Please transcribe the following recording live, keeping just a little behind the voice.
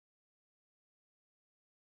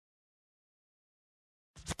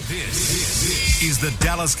This is the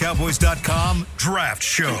DallasCowboys.com Draft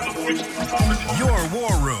Show. Your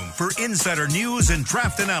war room for insider news and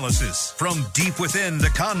draft analysis from deep within the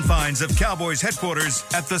confines of Cowboys headquarters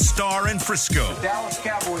at the Star in Frisco. The Dallas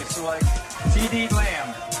Cowboys select T.D.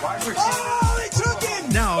 Lamb, wide receiver. Oh, they took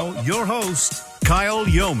it! Now, your host, Kyle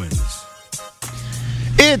Yeomans.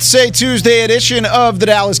 It's a Tuesday edition of the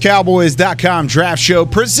DallasCowboys.com Draft Show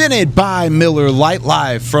presented by Miller Lite,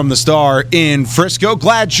 live from the Star in Frisco.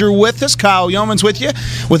 Glad you're with us. Kyle Yeomans with you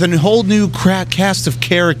with a whole new cast of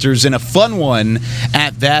characters and a fun one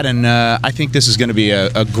at that. And I think this is going to be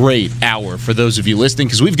a great hour for those of you listening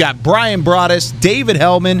because we've got Brian Broaddus, David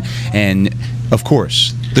Hellman, and, of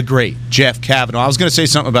course, the great Jeff Cavanaugh. I was going to say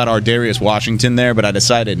something about Ardarius Washington there, but I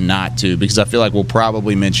decided not to because I feel like we'll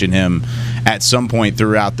probably mention him at some point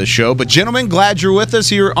throughout the show. But, gentlemen, glad you're with us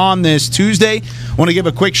here on this Tuesday. I want to give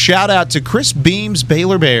a quick shout-out to Chris Beam's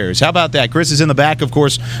Baylor Bears. How about that? Chris is in the back, of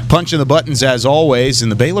course, punching the buttons as always, and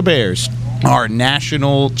the Baylor Bears are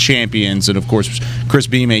national champions. And, of course, Chris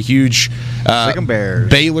Beam, a huge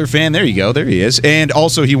Baylor fan. There you go. There he is. And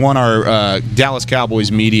also he won our Dallas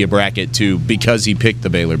Cowboys media bracket, too, because he picked the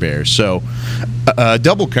Baylor Bears. So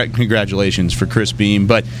double congratulations for Chris Beam.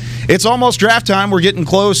 But it's almost draft time. We're getting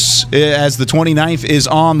close as the 29th is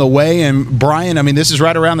on the way. And, Brian, I mean, this is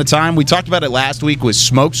right around the time. We talked about it last week with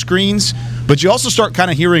smoke screens. But you also start kind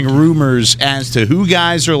of hearing rumors as to who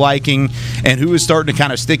guys are liking and who is starting to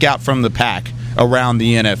kind of stick out from the pack around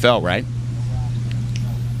the NFL, right?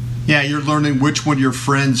 Yeah, you're learning which one of your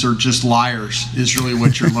friends are just liars is really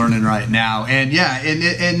what you're learning right now. And, yeah,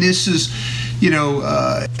 and this is,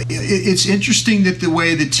 it's interesting that the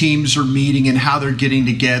way the teams are meeting and how they're getting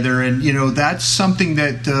together. And, that's something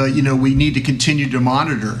that, we need to continue to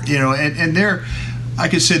monitor, and they're – I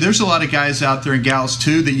could say there's a lot of guys out there in gals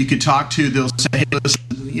too that you could talk to. They'll say, hey, listen,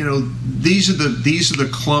 these are the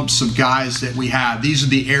clumps of guys that we have. These are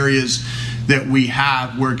the areas that we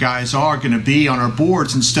have where guys are going to be on our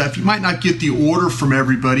boards and stuff. You might not get the order from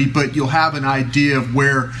everybody, but you'll have an idea of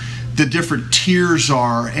where the different tiers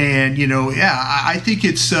are. And I think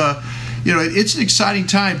it's it's an exciting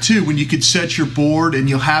time too when you could set your board and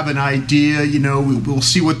you'll have an idea. We'll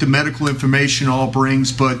see what the medical information all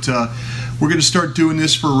brings, but we're going to start doing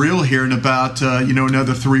this for real here in about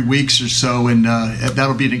another 3 weeks or so, and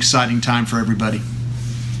that'll be an exciting time for everybody.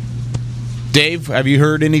 Dave, have you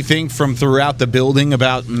heard anything from throughout the building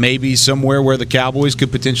about maybe somewhere where the Cowboys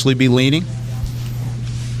could potentially be leaning?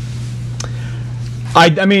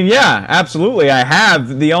 I mean, yeah, absolutely. I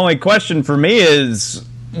have. The only question for me is,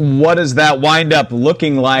 what does that wind up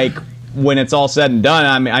looking like when it's all said and done?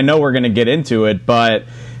 I mean, I know we're going to get into it, but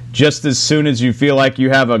just as soon as you feel like you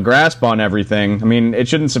have a grasp on everything, I mean, it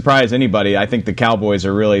shouldn't surprise anybody. I think the Cowboys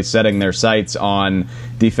are really setting their sights on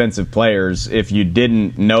defensive players. If you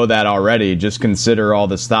didn't know that already, just consider all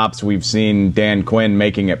the stops we've seen Dan Quinn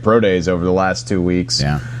making at Pro Days over the last 2 weeks.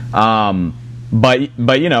 Yeah. But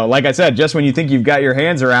like I said, just when you think you've got your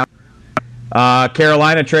hands around,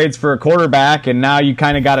 Carolina trades for a quarterback, and now you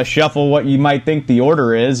kind of got to shuffle what you might think the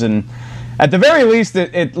order is. And at the very least,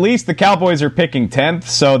 at least the Cowboys are picking 10th,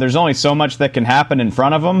 so there's only so much that can happen in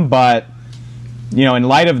front of them. But, in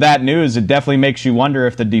light of that news, it definitely makes you wonder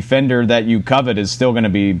if the defender that you covet is still going to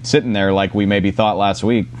be sitting there like we maybe thought last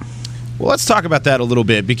week. Well, let's talk about that a little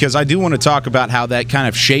bit because I do want to talk about how that kind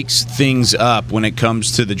of shakes things up when it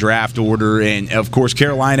comes to the draft order. And, of course,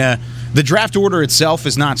 Carolina, the draft order itself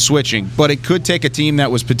is not switching, but it could take a team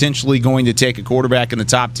that was potentially going to take a quarterback in the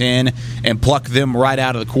top 10 and pluck them right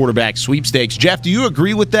out of the quarterback sweepstakes. Jeff, do you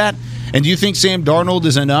agree with that? And do you think Sam Darnold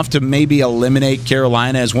is enough to maybe eliminate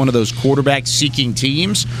Carolina as one of those quarterback-seeking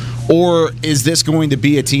teams? Or is this going to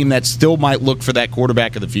be a team that still might look for that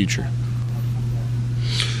quarterback of the future?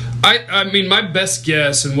 I mean, my best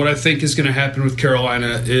guess and what I think is going to happen with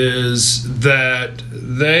Carolina is that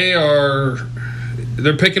they're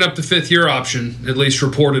picking up the fifth-year option, at least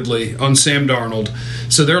reportedly, on Sam Darnold.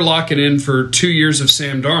 So they're locking in for 2 years of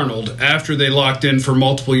Sam Darnold after they locked in for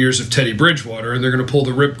multiple years of Teddy Bridgewater, and they're going to pull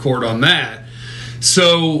the ripcord on that.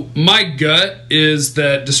 So my gut is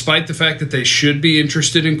that despite the fact that they should be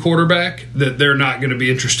interested in quarterback, that they're not going to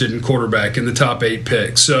be interested in quarterback in the top 8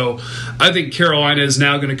 picks. So I think Carolina is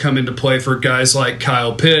now going to come into play for guys like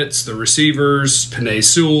Kyle Pitts, the receivers, Penei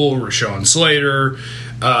Sewell, Rashawn Slater,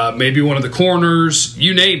 maybe one of the corners,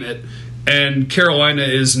 you name it. And Carolina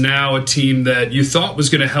is now a team that you thought was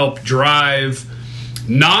going to help drive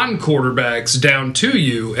non-quarterbacks down to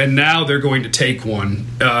you, and now they're going to take one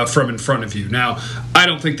from in front of you. Now, I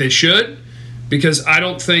don't think they should, because I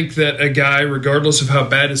don't think that a guy, regardless of how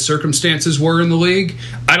bad his circumstances were in the league,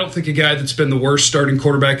 I don't think a guy that's been the worst starting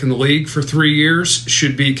quarterback in the league for 3 years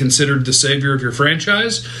should be considered the savior of your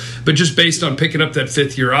franchise. But just based on picking up that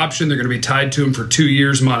fifth-year option, they're going to be tied to him for 2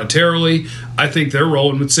 years monetarily. I think they're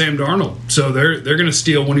rolling with Sam Darnold. So they're going to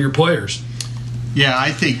steal one of your players. Yeah,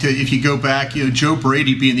 I think that if you go back, Joe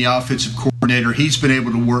Brady being the offensive coordinator, he's been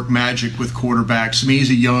able to work magic with quarterbacks. I mean, he's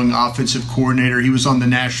a young offensive coordinator. He was on the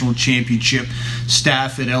national championship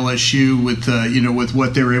staff at LSU with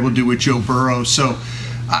what they were able to do with Joe Burrow. So,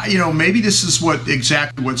 maybe this is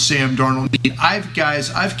exactly what Sam Darnold needs.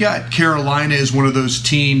 I've got Carolina as one of those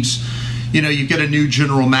teams. You've got a new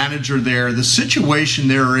general manager there. The situation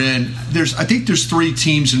they're in, I think there's 3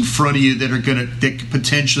 teams in front of you that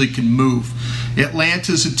potentially can move.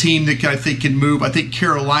 Atlanta's a team that I think can move. I think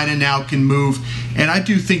Carolina now can move, and I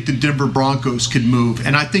do think the Denver Broncos could move.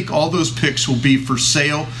 And I think all those picks will be for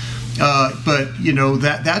sale. But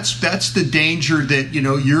that's the danger that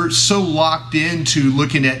you're so locked into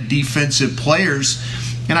looking at defensive players,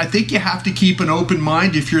 and I think you have to keep an open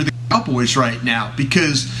mind if you're the Cowboys right now,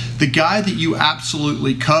 because the guy that you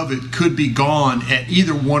absolutely covet could be gone at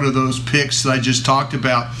either one of those picks that I just talked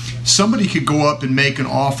about. Somebody could go up and make an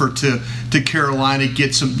offer to Carolina,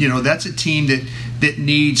 get some, that's a team that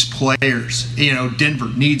needs players.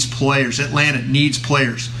 Denver needs players. Atlanta needs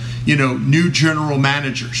players. New general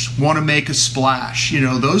managers want to make a splash.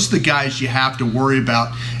 Those are the guys you have to worry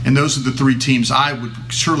about, and those are the 3 teams I would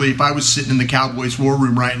surely, if I was sitting in the Cowboys war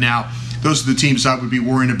room right now, those are the teams I would be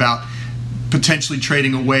worrying about potentially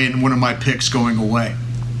trading away and one of my picks going away.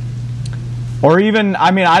 Or even,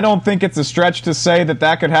 I don't think it's a stretch to say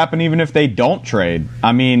that could happen even if they don't trade.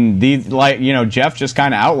 Jeff just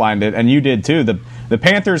kind of outlined it, and you did too. The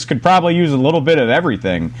Panthers could probably use a little bit of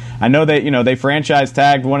everything. I know that, they franchise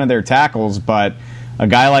tagged one of their tackles, but a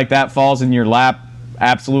guy like that falls in your lap,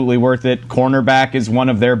 absolutely worth it. Cornerback is one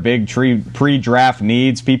of their big pre-draft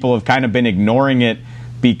needs. People have kind of been ignoring it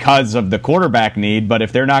because of the quarterback need, but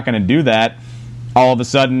if they're not going to do that, all of a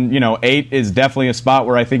sudden, 8 is definitely a spot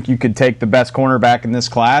where I think you could take the best cornerback in this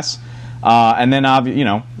class. And then,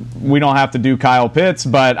 we don't have to do Kyle Pitts,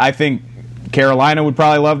 but I think Carolina would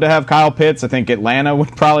probably love to have Kyle Pitts. I think Atlanta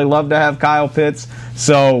would probably love to have Kyle Pitts.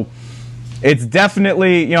 So it's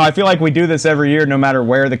definitely, I feel like we do this every year no matter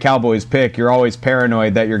where the Cowboys pick. You're always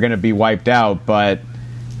paranoid that you're going to be wiped out. But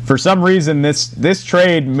for some reason, this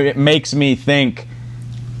trade makes me think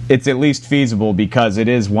it's at least feasible because it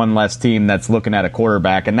is one less team that's looking at a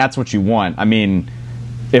quarterback, and that's what you want.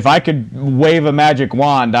 If I could wave a magic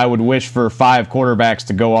wand, I would wish for 5 quarterbacks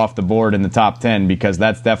to go off the board in the top 10 because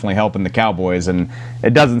that's definitely helping the Cowboys, and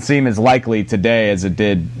it doesn't seem as likely today as it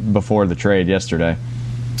did before the trade yesterday.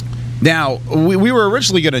 Now, we were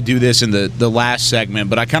originally going to do this in the last segment,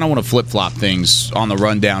 but I kind of want to flip-flop things on the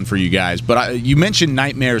rundown for you guys. But you mentioned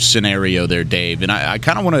nightmare scenario there, Dave, and I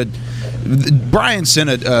kind of want to – Brian sent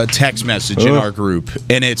a text message in our group,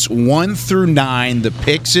 and it's 1 through 9, the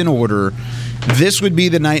picks in order. This would be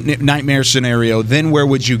the nightmare scenario. Then where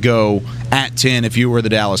would you go at 10 if you were the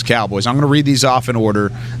Dallas Cowboys? I'm going to read these off in order.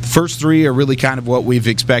 The first 3 are really kind of what we've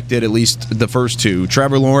expected, at least the first 2.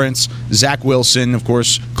 Trevor Lawrence, Zach Wilson, of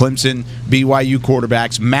course, Clemson, BYU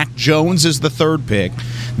quarterbacks. Mac Jones is the 3rd pick.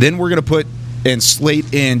 Then we're going to put and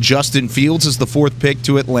slate in Justin Fields as the 4th pick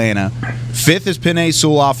to Atlanta. 5th is Penei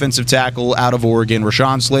Sewell, offensive tackle out of Oregon.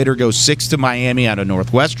 Rashawn Slater goes 6th to Miami out of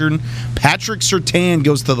Northwestern. Patrick Surtain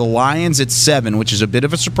goes to the Lions at 7, which is a bit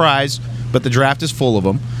of a surprise, but the draft is full of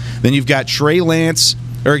them. Then you've got Trey Lance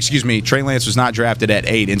was not drafted at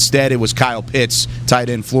 8. Instead, it was Kyle Pitts, tight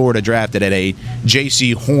end Florida, drafted at 8.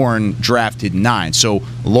 J.C. Horn drafted 9. So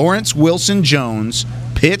Lawrence, Wilson, Jones,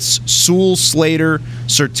 Pitts, Sewell, Slater,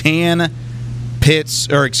 Surtain, Pitts,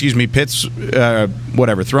 throw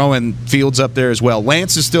in Fields up there as well.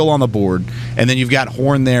 Lance is still on the board, and then you've got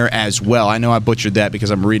Horn there as well. I know I butchered that because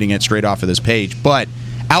I'm reading it straight off of this page, but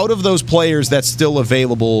out of those players that's still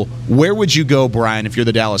available, where would you go, Brian, if you're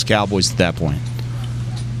the Dallas Cowboys at that point?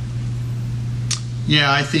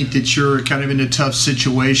 Yeah, I think that you're kind of in a tough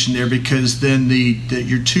situation there because then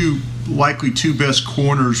your 2 best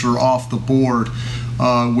corners are off the board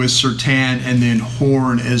with Surtain and then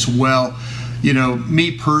Horn as well.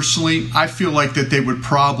 Me personally, I feel like that they would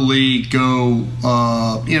probably go,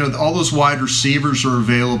 all those wide receivers are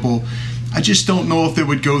available. I just don't know if they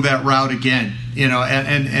would go that route again,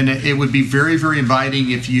 and it would be very, very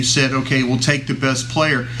inviting if you said, okay, we'll take the best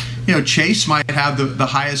player. Chase might have the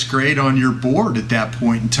highest grade on your board at that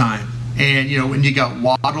point in time. And, when you got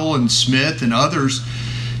Waddle and Smith and others,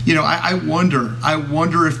 I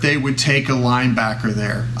wonder if they would take a linebacker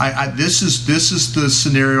there. This is the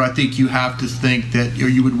scenario I think you have to think that,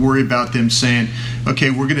 you would worry about them saying, okay,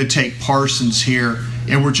 we're going to take Parsons here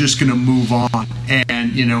and we're just going to move on,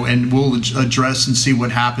 and we'll address and see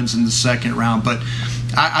what happens in the second round. But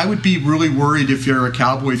I would be really worried if you're a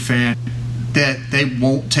Cowboy fan that they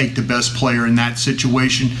won't take the best player in that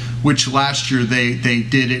situation, which last year they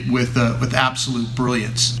did it with absolute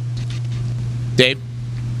brilliance. Dave?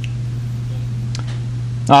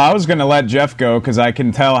 I was going to let Jeff go because I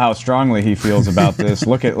can tell how strongly he feels about this.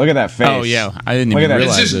 Look at that face. Oh yeah, I didn't even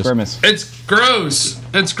realize this. Grimace. It's gross.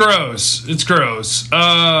 It's gross.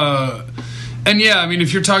 And yeah, I mean,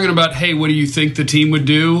 if you're talking about, hey, what do you think the team would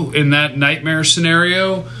do in that nightmare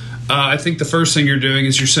scenario? I think the first thing you're doing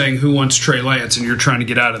is you're saying, who wants Trey Lance, and you're trying to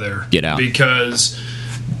get out of there. Get out. Because,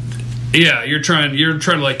 yeah, you're trying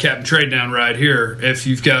to like Captain Trade down right here. If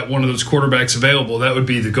you've got one of those quarterbacks available, that would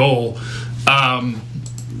be the goal.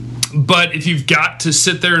 But if you've got to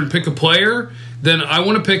sit there and pick a player, then I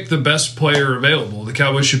want to pick the best player available. The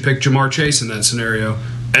Cowboys should pick Jamar Chase in that scenario,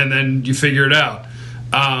 and then you figure it out.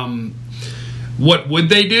 What would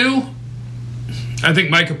they do? I think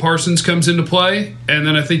Micah Parsons comes into play, and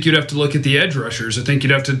then I think you'd have to look at the edge rushers. I think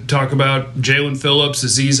you'd have to talk about Jalen Phillips,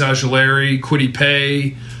 Azeez Ojulari, Kwity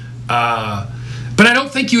Paye. But I don't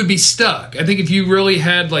think you would be stuck. I think if you really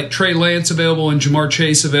had like Trey Lance available and Jamar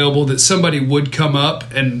Chase available, that somebody would come up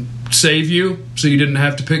and save you, so you didn't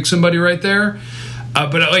have to pick somebody right there.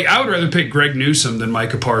 But I would rather pick Greg Newsome than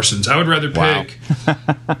Micah Parsons. I would rather pick.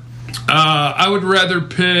 I would rather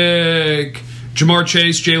pick Jamar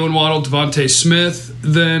Chase, Jalen Waddle, Devontae Smith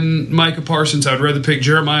than Micah Parsons. I would rather pick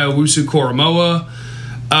Jeremiah Owusu-Koramoah.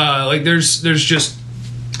 There's just,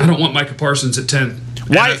 I don't want Micah Parsons at 10.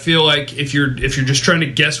 And I feel like if you're just trying to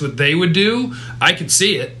guess what they would do, I could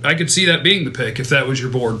see it. I could see that being the pick if that was your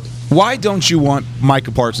board. Why don't you want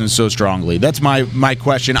Micah Parsons so strongly? That's my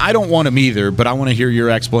question. I don't want him either, but I want to hear your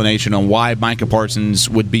explanation on why Micah Parsons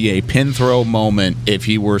would be a pin throw moment if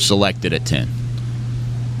he were selected at 10.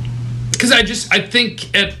 Because I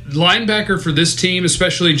think at linebacker for this team,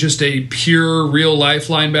 especially just a pure real life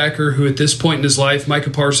linebacker who at this point in his life,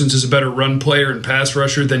 Micah Parsons is a better run player and pass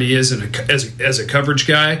rusher than he is as a coverage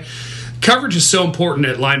guy. Coverage is so important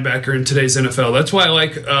at linebacker in today's NFL. That's why I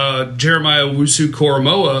like Jeremiah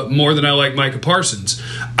Owusu-Koramoah more than I like Micah Parsons.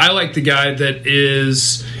 I like the guy that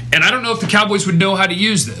is, and I don't know if the Cowboys would know how to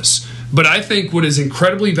use this, but I think what is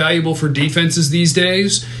incredibly valuable for defenses these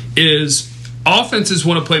days is offenses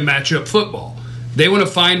want to play matchup football. They want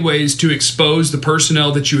to find ways to expose the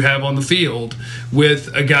personnel that you have on the field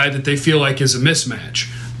with a guy that they feel like is a mismatch.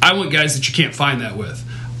 I want guys that you can't find that with.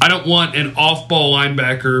 I don't want an off-ball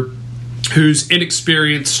linebacker who's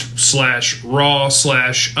inexperienced / raw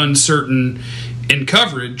 / uncertain in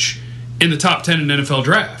coverage in the top 10 in NFL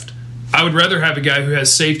draft. I would rather have a guy who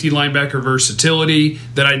has safety linebacker versatility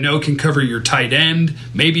that I know can cover your tight end,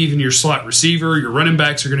 maybe even your slot receiver. Your running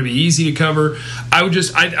backs are going to be easy to cover.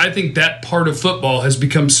 I think that part of football has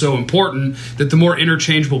become so important that the more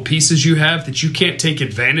interchangeable pieces you have that you can't take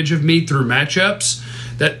advantage of me through matchups,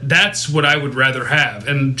 that's what I would rather have.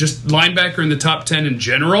 And just linebacker in the top 10 in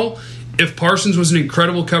general, if Parsons was an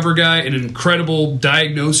incredible cover guy, an incredible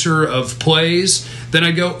diagnoser of plays, then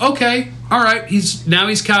I go, okay, all right,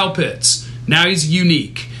 he's Kyle Pitts. Now he's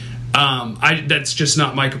unique. That's just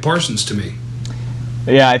not Micah Parsons to me.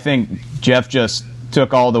 Yeah, I think Jeff just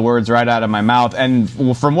took all the words right out of my mouth. And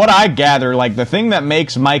from what I gather, like the thing that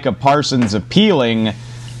makes Micah Parsons appealing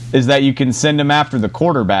is that you can send him after the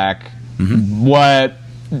quarterback. Mm-hmm.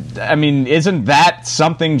 Isn't that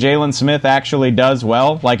something Jalen Smith actually does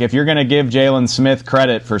well? Like, if you're going to give Jalen Smith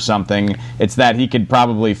credit for something, it's that he could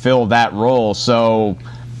probably fill that role. So,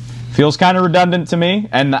 feels kind of redundant to me.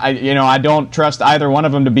 And I don't trust either one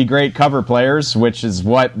of them to be great cover players, which is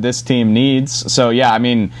what this team needs. So, yeah,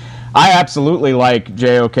 I absolutely like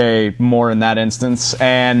JOK more in that instance.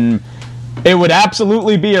 And it would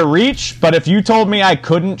absolutely be a reach, but if you told me I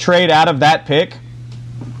couldn't trade out of that pick,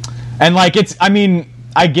 and I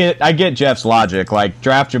get Jeff's logic. Like,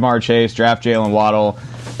 draft Jamar Chase, draft Jalen Waddle,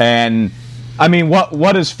 and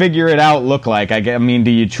what does figure it out look like?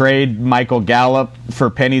 Do you trade Michael Gallup for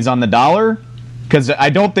pennies on the dollar? Because I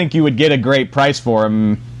don't think you would get a great price for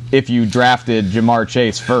him if you drafted Jamar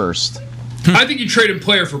Chase first. I think you trade him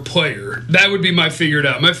player for player. That would be my figured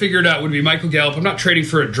out. My figured out would be Michael Gallup. I'm not trading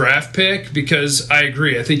for a draft pick because I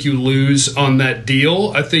agree. I think you lose on that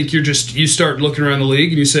deal. I think you start looking around the league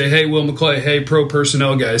and you say, hey, Will McClay, hey, pro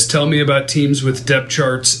personnel guys, tell me about teams with depth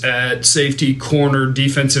charts at safety, corner,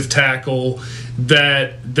 defensive tackle,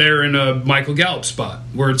 that they're in a Michael Gallup spot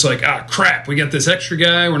where it's like, crap, we got this extra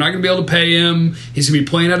guy. We're not going to be able to pay him. He's going to be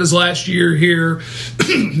playing out his last year here.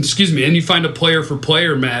 Excuse me. And you find a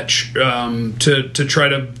player-for-player match to try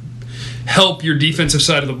to help your defensive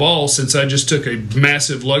side of the ball, since I just took a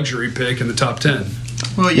massive luxury pick in the top 10.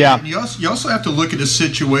 Well, yeah. And you also have to look at the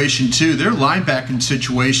situation too. Their linebacking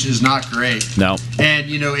situation is not great. No. And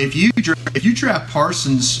if you draft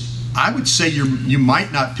Parsons, I would say you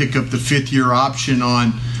might not pick up the 5th-year option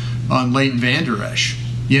on Leighton Vander Esch.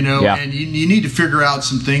 And you need to figure out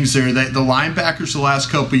some things there. The linebackers the last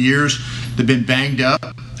couple of years, they've been banged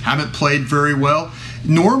up, haven't played very well.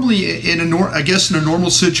 Normally, in a normal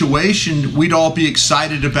situation, we'd all be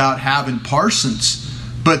excited about having Parsons.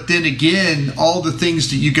 But then again, all the things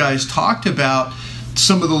that you guys talked about,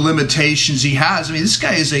 some of the limitations he has. I mean, this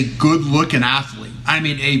guy is a good-looking athlete. I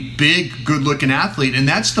mean, a big, good-looking athlete. And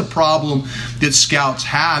that's the problem that scouts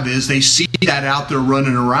have, is they see that out there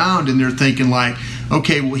running around and they're thinking like,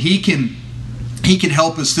 okay, well, he can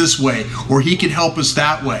help us this way, or he can help us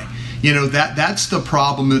that way. That's the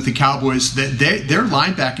problem with the Cowboys, that their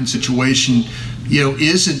linebacking situation,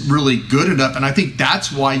 isn't really good enough. And I think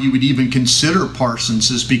that's why you would even consider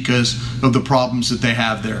Parsons, is because of the problems that they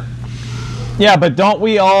have there. Yeah, but don't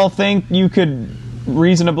we all think you could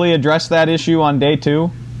reasonably address that issue on day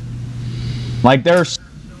 2? Like, there's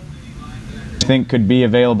I think could be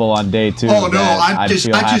available on day 2. Oh no, I'd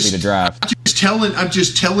feel happy to draft. I'm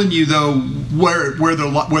just telling you though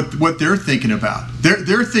what they're thinking about.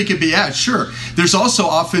 They're thinking, yeah, sure. There's also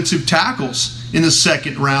offensive tackles in the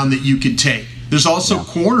 2nd round that you could take. There's also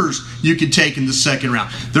corners you could take in the 2nd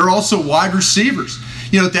round. There are also wide receivers.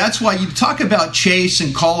 That's why you talk about Chase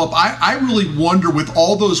and call-up. I really wonder, with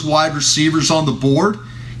all those wide receivers on the board,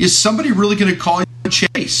 is somebody really going to call you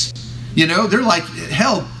Chase? They're like,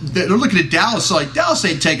 hell, they're looking at Dallas like, Dallas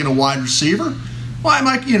ain't taking a wide receiver. Why am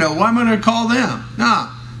I going to call them?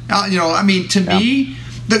 Nah. To me,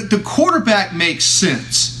 the quarterback makes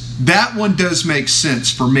sense. That one does make sense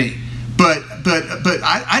for me. But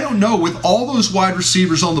I don't know, with all those wide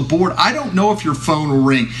receivers on the board, I don't know if your phone will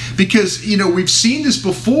ring, because we've seen this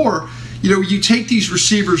before. You take these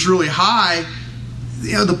receivers really high,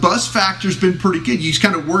 the bust factor's been pretty good. You just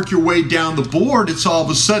kind of work your way down the board. It's all of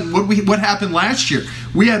a sudden what happened last year.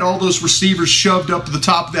 We had all those receivers shoved up to the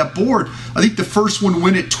top of that board. I think the first one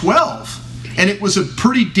went at 12, and it was a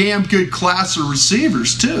pretty damn good class of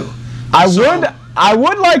receivers too. I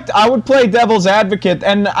would play devil's advocate,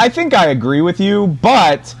 and I think I agree with you,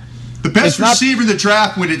 but the best receiver in the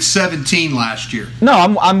draft went at 17 last year. No,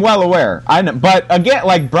 I'm well aware. I know, but again,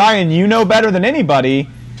 like Brian, you know better than anybody,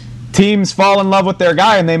 teams fall in love with their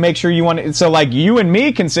guy and they make sure you want it. So like you and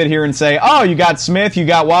me can sit here and say, oh, you got Smith, you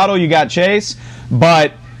got Waddle, you got Chase,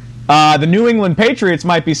 but the New England Patriots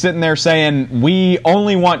might be sitting there saying, we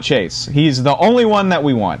only want Chase. He's the only one that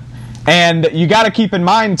we want. And you got to keep in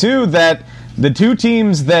mind too that the 2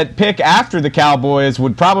 teams that pick after the Cowboys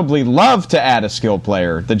would probably love to add a skill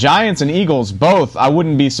player. The Giants and Eagles both, I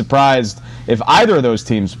wouldn't be surprised if either of those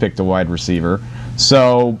teams picked a wide receiver.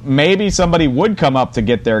 So maybe somebody would come up to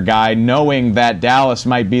get their guy knowing that Dallas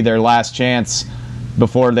might be their last chance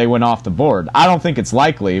before they went off the board. I don't think it's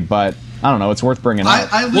likely, but I don't know. It's worth bringing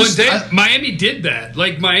up. Miami did that.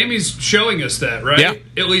 Like, Miami's showing us that, right? Yeah.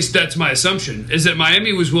 At least that's my assumption, is that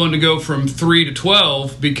Miami was willing to go from 3 to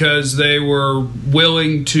 12 because they were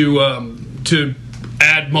willing to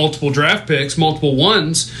add multiple draft picks, multiple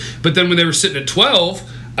ones. But then when they were sitting at 12,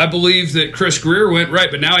 I believe that Chris Greer went, right,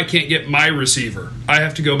 but now I can't get my receiver. I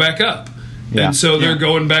have to go back up. Yeah. And so they're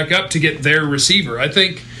going back up to get their receiver. I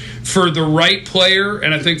think for the right player,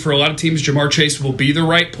 and I think for a lot of teams, Jamar Chase will be the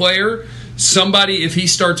right player. Somebody, if he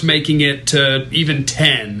starts making it to even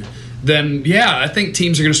 10, then, I think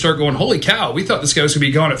teams are going to start going, holy cow, we thought this guy was going to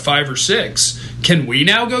be gone at 5 or 6. Can we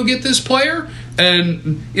now go get this player?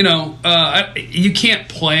 And, you can't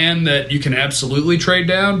plan that you can absolutely trade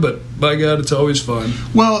down, but by God, it's always fun.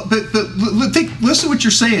 Well, but listen to what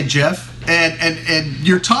you're saying, Jeff. And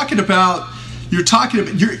you're talking about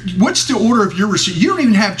what's the order of your receiver? You don't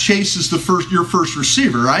even have Chase as your first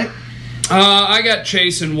receiver, right? I got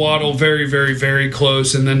Chase and Waddle very, very, very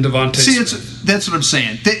close, and then Devontae Smith. That's what I'm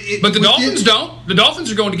saying. But the Dolphins don't. The Dolphins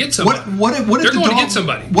are going to get somebody. They're going to get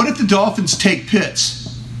somebody. What if the Dolphins take Pitts?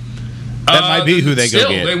 That might be who they go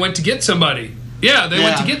get. They went to get somebody. Yeah, they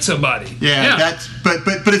went to get somebody. Yeah.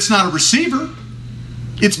 But it's not a receiver.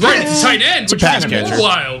 It's right. It's a tight end. It's a pass catcher.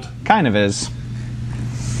 Wild. Kind of is.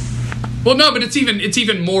 Well, no, but it's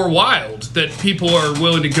even more wild that people are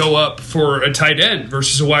willing to go up for a tight end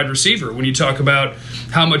versus a wide receiver when you talk about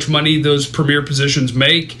how much money those premier positions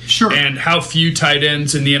make, sure, and how few tight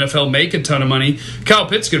ends in the NFL make a ton of money. Kyle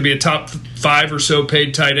Pitts going to be a top 5 or so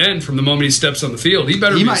paid tight end from the moment he steps on the field. He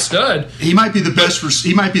better be a stud. He might be the best.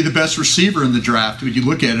 He might be the best receiver in the draft when you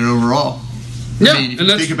look at it overall. Yeah, I mean, and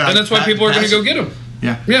that's why people are going to go get him.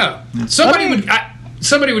 Yeah.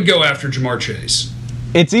 Somebody would go after Jamar Chase.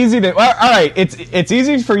 It's easy to all right. It's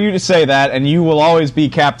easy for you to say that, and you will always be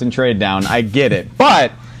Captain Trade Down. I get it,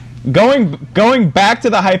 but going back to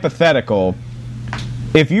the hypothetical,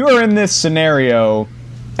 if you are in this scenario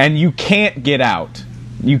and you can't get out,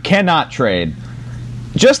 you cannot trade.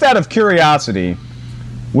 Just out of curiosity,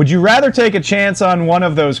 would you rather take a chance on one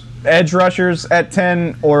of those edge rushers at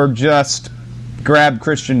 10, or just grab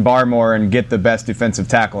Christian Barmore and get the best defensive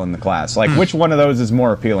tackle in the class? Like, which one of those is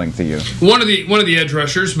more appealing to you? One of the edge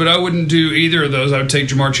rushers, but I wouldn't do either of those. I would take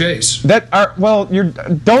Jamar Chase.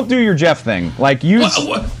 Don't do your Jeff thing. Like,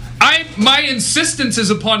 my insistence is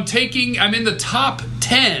upon taking. I'm in the top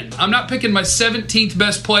 10. I'm not picking my 17th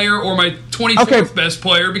best player or my 24th best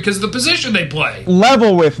player because of the position they play.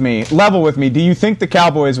 Level with me. Do you think the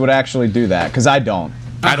Cowboys would actually do that? Because I don't.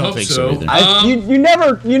 I don't think so either.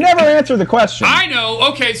 You never answer the question. I know.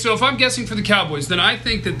 Okay, so if I'm guessing for the Cowboys, then I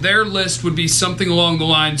think that their list would be something along the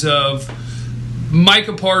lines of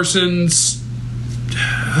Micah Parsons.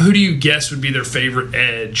 Who do you guess would be their favorite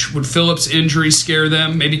edge? Would Phillips' injury scare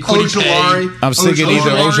them? Maybe Quiddy Pay. I was thinking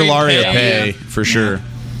either Ojulari or Pay, for sure.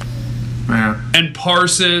 Yeah. And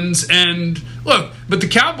Parsons. And look, but the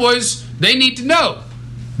Cowboys, they need to know.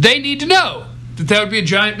 They need to know that would be a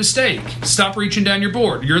giant mistake. Stop reaching down your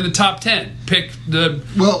board. You're in the top 10. Pick the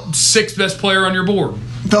 6th best player on your board.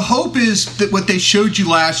 The hope is that what they showed you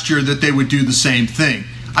last year, that they would do the same thing.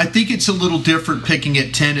 I think it's a little different picking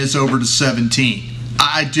at 10 as over to 17.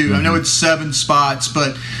 I do. Mm-hmm. I know it's 7 spots,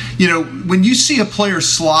 but when you see a player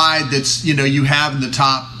slide that's you have in the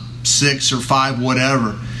top 6 or 5,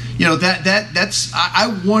 whatever, that's. I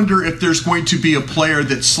wonder if there's going to be a player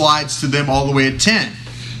that slides to them all the way at 10.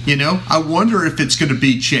 I wonder if it's going to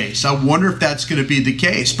be Chase. I wonder if that's going to be the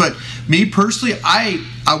case. But me personally, I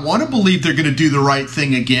want to believe they're going to do the right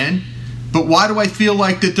thing again. But why do I feel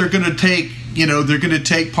like that they're going to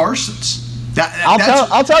take Parsons?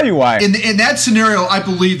 I'll tell you why. In that scenario, I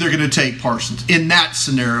believe they're going to take Parsons. In that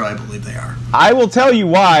scenario, I believe they are. I will tell you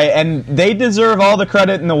why, and they deserve all the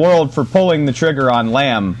credit in the world for pulling the trigger on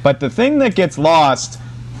Lamb. But the thing that gets lost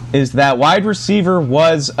is that wide receiver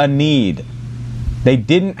was a need. They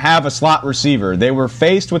didn't have a slot receiver. They were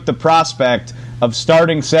faced with the prospect of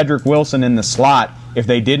starting Cedric Wilson in the slot if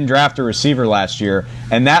they didn't draft a receiver last year,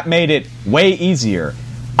 and that made it way easier.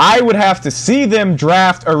 I would have to see them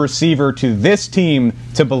draft a receiver to this team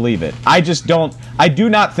to believe it. I do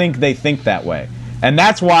not think they think that way. And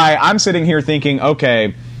that's why I'm sitting here thinking,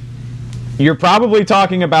 okay, you're probably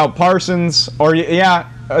talking about Parsons, or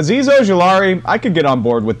Azeez Ojulari, I could get on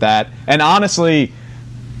board with that. And honestly,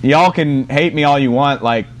 y'all can hate me all you want.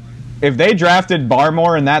 Like, if they drafted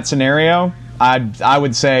Barmore in that scenario, I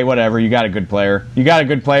would say, whatever, you got a good player. You got a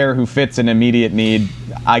good player who fits an immediate need.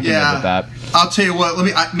 I can live with that. I'll tell you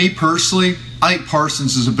what, me personally, I think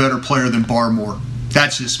Parsons is a better player than Barmore.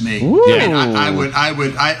 That's just me. I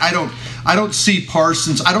don't see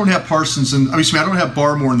Parsons. I don't have Parsons I don't have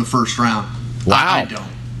Barmore in the first round. Wow. I don't.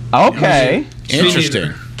 Okay.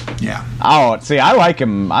 Interesting. Yeah. Oh, see, I like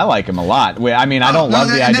him a lot. I mean, I don't love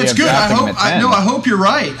the idea of drafting him at 10. I hope you're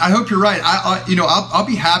right. I'll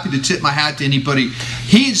be happy to tip my hat to anybody.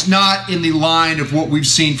 He's not in the line of what we've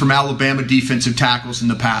seen from Alabama defensive tackles in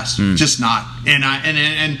the past. Just not. And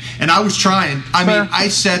I was trying. I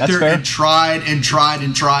sat there and tried.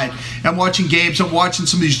 I'm watching games. I'm watching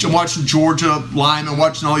I'm watching Georgia linemen. I'm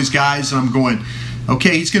watching all these guys, and I'm going,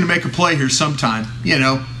 okay, he's going to make a play here sometime.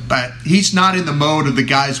 But he's not in the mode of the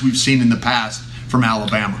guys we've seen in the past from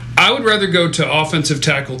Alabama. I would rather go to offensive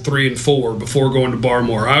tackle 3 and 4 before going to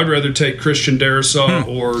Barmore. I would rather take Christian Darrisaw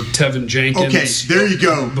or Tevin Jenkins. Okay, there you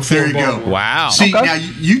go. There you go. Wow. See, now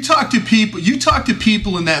you talk to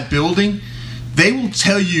people in that building, they will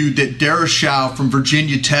tell you that Darrisaw from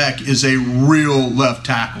Virginia Tech is a real left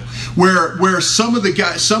tackle. Where some of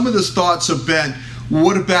the thoughts have been,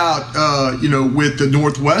 what about with the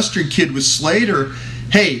Northwestern kid with Slater?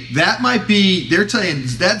 Hey, that might be, they're telling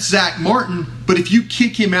that's Zach Martin, but if you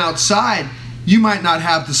kick him outside, you might not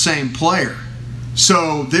have the same player.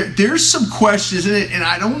 So there's some questions in it, and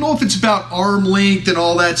I don't know if it's about arm length and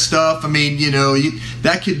all that stuff. I mean,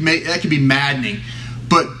 that could be maddening.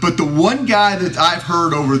 But the one guy that I've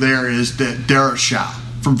heard over there is that Darrisaw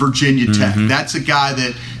from Virginia Tech. That's a guy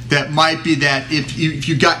that might be that if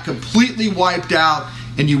you got completely wiped out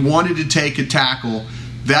and you wanted to take a tackle,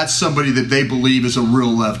 that's somebody that they believe is a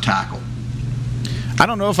real left tackle. I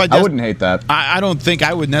don't know if I wouldn't hate that. I don't think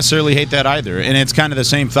I would necessarily hate that either. And it's kind of the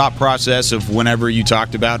same thought process of whenever you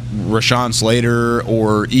talked about Rashawn Slater,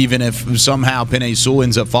 or even if somehow Penei Sewell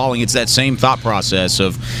ends up falling, it's that same thought process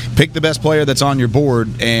of pick the best player that's on your board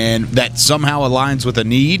and that somehow aligns with a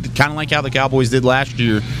need, kind of like how the Cowboys did last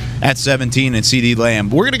year at 17 and CD Lamb.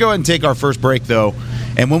 We're going to go ahead and take our first break, though.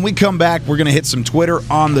 And when we come back, we're going to hit some Twitter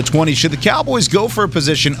on the 20. Should the Cowboys go for a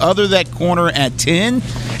position other than corner at 10?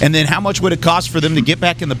 And then how much would it cost for them to get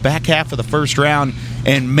back in the back half of the first round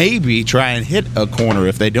and maybe try and hit a corner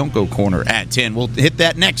if they don't go corner at 10? We'll hit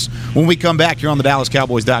that next when we come back here on the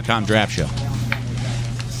DallasCowboys.com Draft Show.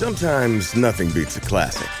 Sometimes nothing beats a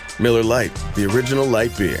classic. Miller Lite, the original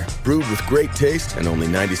light beer, brewed with great taste and only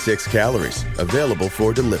 96 calories. Available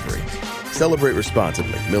for delivery. Celebrate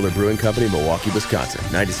responsibly. Miller Brewing Company, Milwaukee, Wisconsin.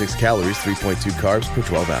 96 calories, 3.2 carbs per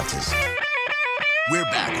 12 ounces. We're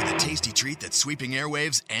back with a tasty treat that's sweeping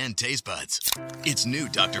airwaves and taste buds. It's new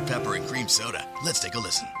Dr. Pepper and Cream Soda. Let's take a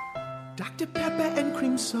listen. Dr. Pepper and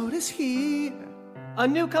Cream Soda's here. A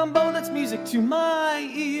new combo that's music to my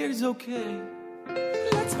ears, okay.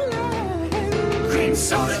 Let's play. Cream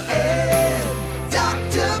Soda and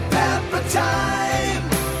Dr. Pepper time.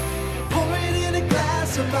 Pour it in a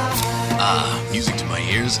glass of ice. Ah, music to my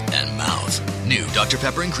ears and mouth. New Dr.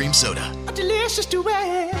 Pepper and Cream Soda. A delicious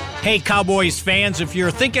duet. Hey, Cowboys fans, if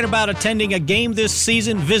you're thinking about attending a game this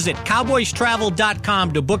season, visit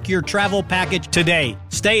CowboysTravel.com to book your travel package today.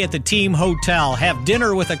 Stay at the team hotel, have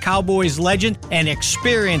dinner with a Cowboys legend, and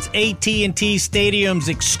experience AT&T Stadium's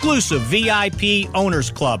exclusive VIP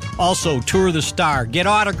Owners Club. Also, tour the Star, get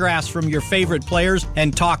autographs from your favorite players,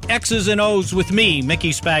 and talk X's and O's with me,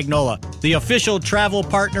 Mickey Spagnola. The official travel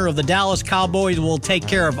partner of the Dallas Cowboys will take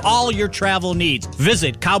care of all your travel needs.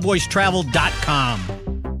 Visit CowboysTravel.com.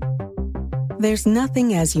 There's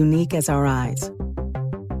nothing as unique as our eyes,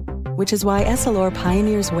 which is why Essilor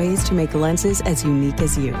pioneers ways to make lenses as unique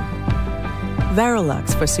as you.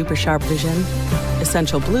 Varilux for super sharp vision,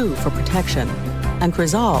 Essential Blue for protection, and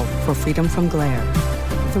Crizal for freedom from glare.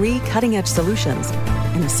 3 cutting-edge solutions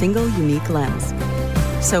in a single unique lens.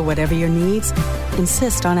 So whatever your needs,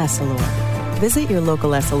 insist on Essilor. Visit your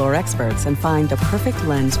local Essilor experts and find the perfect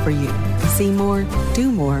lens for you. See more,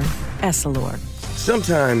 do more, Essilor.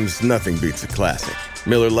 Sometimes nothing beats a classic.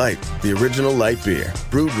 Miller Lite, the original light beer,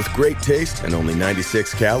 brewed with great taste and only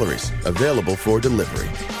 96 calories. Available for delivery.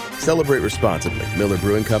 Celebrate responsibly. Miller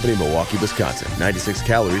Brewing Company, Milwaukee, Wisconsin. 96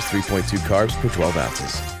 calories, 3.2 carbs per 12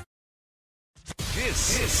 ounces.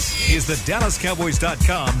 This is the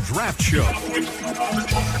DallasCowboys.com Draft Show.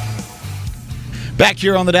 Back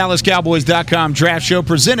here on the DallasCowboys.com Draft Show,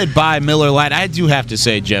 presented by Miller Lite. I do have to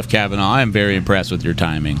say, Jeff Kavanaugh, I am very impressed with your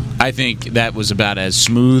timing. I think that was about as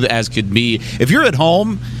smooth as could be. If you're at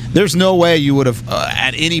home, there's no way you would have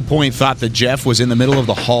at any point thought that Jeff was in the middle of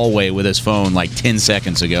the hallway with his phone like 10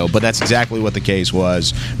 seconds ago, but that's exactly what the case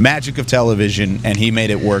was. Magic of television, and he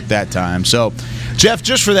made it work that time. So, Jeff,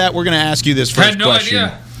 just for that, we're going to ask you this first question. I had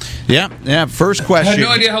no idea. Yeah, first question. I had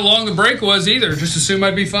no idea how long the break was either. Just assume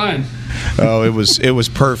I'd be fine. Oh, it was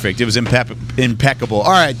perfect. It was impeccable.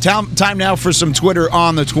 All right, time now for some Twitter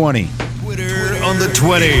on the 20. Twitter on the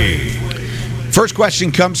 20. First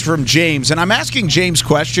question comes from James, and I'm asking James'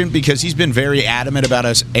 question because he's been very adamant about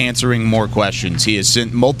us answering more questions. He has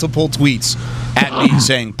sent multiple tweets at me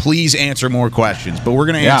saying, please answer more questions, but we're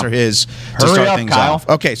going to answer his to Hurry start up, things Kyle. off.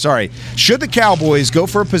 Okay, sorry. Should the Cowboys go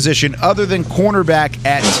for a position other than cornerback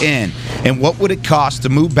at 10, and what would it cost to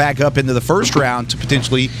move back up into the first round to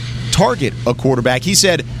potentially target a quarterback? He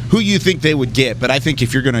said who you think they would get, but I think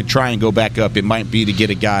if you're going to try and go back up, it might be to get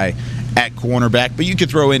a guy at cornerback, but you could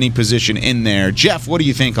throw any position in there. Jeff, what do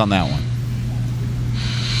you think on that one?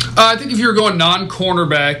 I think if you were going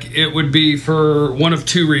non-cornerback, it would be for one of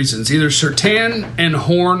two reasons. Either Surtain and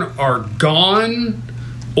Horn are gone,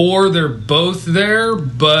 or they're both there,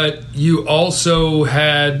 but you also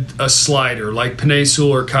had a slider like Penei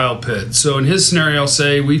Sewell or Kyle Pitts. So in his scenario, I'll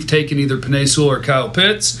say we've taken either Penei Sewell or Kyle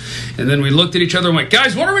Pitts, and then we looked at each other and went,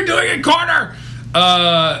 guys, what are we doing at corner?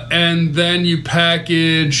 And then you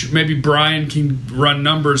package, maybe Brian can run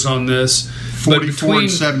numbers on this. 44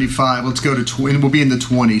 and 75. Let's go to we'll be in the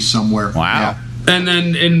 20s somewhere. Wow. Yeah. And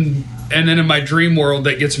then in my dream world,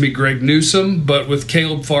 that gets me Greg Newsome. But with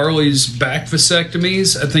Caleb Farley's back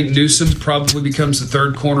vasectomies, I think Newsome probably becomes the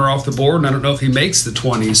third corner off the board, and I don't know if he makes the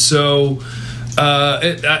 20s. So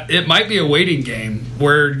It might be a waiting game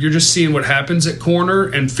where you're just seeing what happens at corner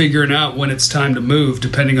and figuring out when it's time to move,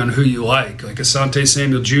 depending on who you like Asante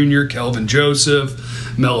Samuel Jr., Kelvin Joseph,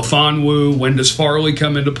 Melifonwu. When does Farley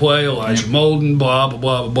come into play? Elijah Molden, blah, blah,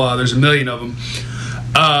 blah, blah, blah. There's a million of them.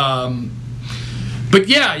 But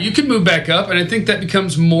yeah, you can move back up, and I think that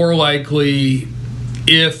becomes more likely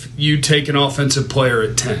if you take an offensive player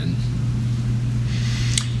at 10.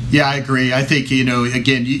 Yeah, I agree. I think,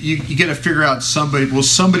 again, you got to figure out will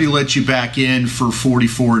somebody let you back in for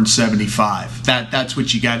 44 and 75? That's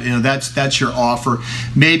what you got. That's your offer.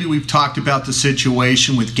 Maybe we've talked about the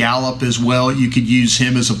situation with Gallup as well. You could use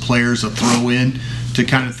him as a player, as a throw-in to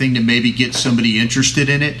kind of thing to maybe get somebody interested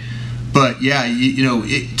in it. But yeah,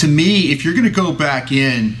 to me, if you're going to go back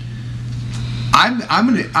in, I'm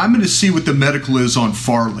going to see what the medical is on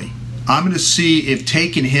Farley. I'm going to see if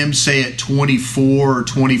taking him, say, at 24 or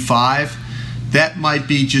 25, that might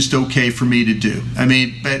be just okay for me to do. I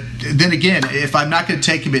mean, but then again, if I'm not going to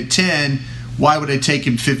take him at 10, why would I take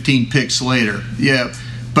him 15 picks later? Yeah,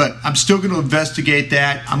 but I'm still going to investigate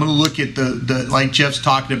that. I'm going to look at the like Jeff's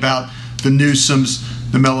talking about, the Newsoms,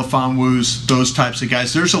 the Melifonwus, those types of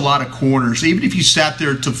guys. There's a lot of corners. Even if you sat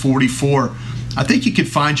there to 44, I think you could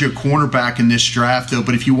find you a cornerback in this draft, though.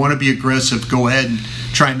 But if you want to be aggressive, go ahead and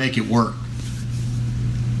try and make it work.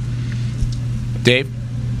 Dave?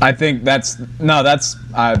 I think that's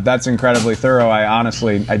incredibly thorough.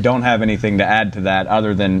 I don't have anything to add to that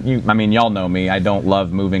other than y'all know me. I don't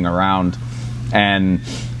love moving around, and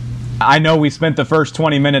I know we spent the first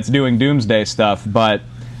 20 minutes doing doomsday stuff, but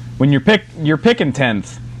when you're picking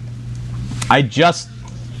 10th, I just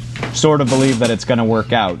sort of believe that it's going to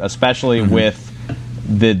work out, especially with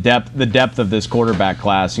the depth of this quarterback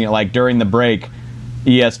class. Like during the break,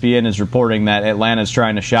 ESPN is reporting that Atlanta's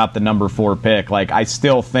trying to shop the number 4 pick. Like, I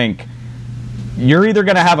still think you're either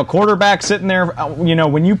going to have a quarterback sitting there,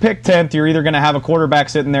 when you pick 10th, you're either going to have a quarterback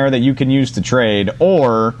sitting there that you can use to trade,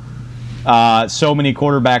 or so many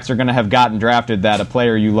quarterbacks are going to have gotten drafted that a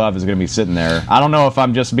player you love is going to be sitting there. I don't know if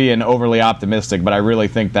I'm just being overly optimistic, but I really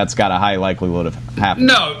think that's got a high likelihood of happening.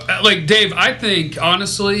 No, like Dave, I think,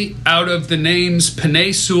 honestly, out of the names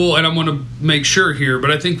Penei Sewell, and I'm going to make sure here,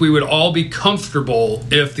 but I think we would all be comfortable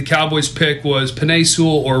if the Cowboys pick was Penei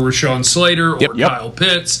Sewell or Rashawn Slater or Kyle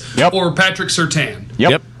Pitts or Patrick Surtain.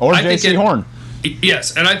 Or J.C. Horn.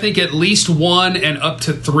 Yes, and I think at least 1 and up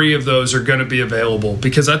to 3 of those are going to be available,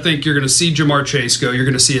 because I think you're going to see Jamar Chase go. You're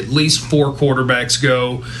going to see at least 4 quarterbacks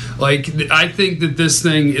go. Like, I think that this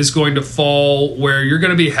thing is going to fall where you're going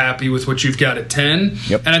to be happy with what you've got at 10,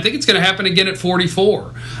 and I think it's going to happen again at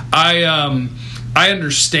 44. I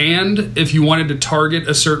understand if you wanted to target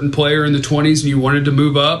a certain player in the 20s and you wanted to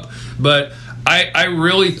move up, but I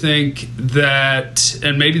really think that,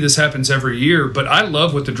 and maybe this happens every year, but I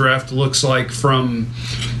love what the draft looks like from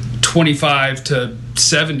 25 to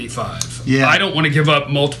 75. Yeah. I don't want to give up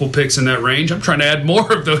multiple picks in that range. I'm trying to add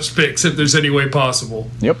more of those picks if there's any way possible.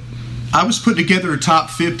 I was putting together a top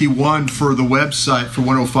 51 for the website for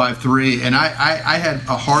 105.3, and I had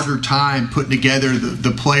a harder time putting together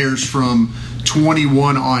the players from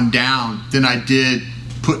 21 on down than I did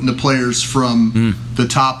putting the players from the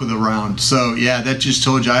top of the round. So, yeah, that just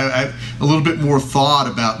told you I a little bit more thought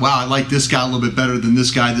about, wow, I like this guy a little bit better than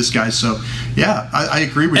this guy. So, yeah, I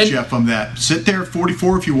agree with Jeff on that. Sit there at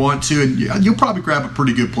 44 if you want to, and you'll probably grab a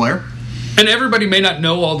pretty good player. And everybody may not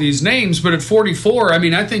know all these names, but at 44,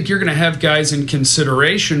 I think you're going to have guys in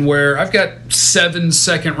consideration where I've got 7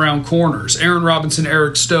 second-round corners. Aaron Robinson,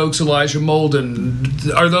 Eric Stokes, Elijah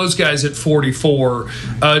Molden. Are those guys at 44?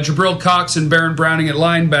 Jabril Cox and Baron Browning at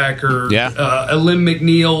linebacker. Elim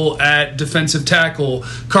McNeil at defensive tackle.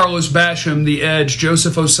 Carlos Basham, the edge.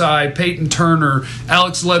 Joseph Osai, Peyton Turner,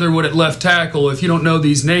 Alex Leatherwood at left tackle. If you don't know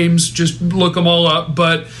these names, just look them all up.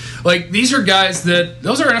 But these are guys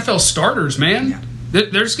those are NFL starters, man. Yeah.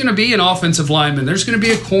 There's going to be an offensive lineman. There's going to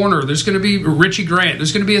be a corner. There's going to be Richie Grant.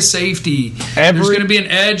 There's going to be a safety. There's going to be an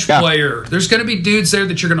edge player. There's going to be dudes there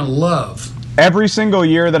that you're going to love. Every single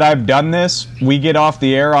year that I've done this, we get off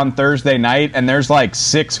the air on Thursday night, and there's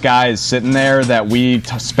 6 guys sitting there that we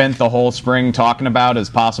spent the whole spring talking about as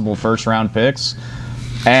possible first-round picks.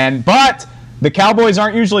 But the Cowboys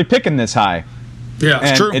aren't usually picking this high. Yeah,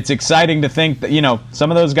 it's true. It's exciting to think that,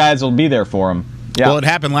 some of those guys will be there for him. Yeah. Well, it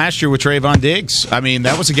happened last year with Trayvon Diggs.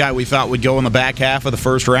 That was a guy we thought would go in the back half of the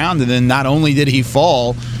first round, and then not only did he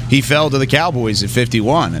fall, he fell to the Cowboys at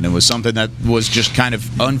 51, and it was something that was just kind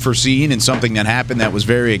of unforeseen and something that happened that was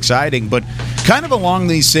very exciting. But kind of along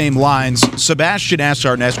these same lines, Sebastian asked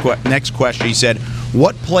our next question. He said,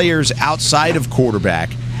 what players outside of quarterback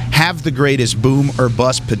have the greatest boom or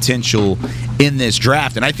bust potential in this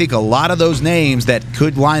draft? And I think a lot of those names that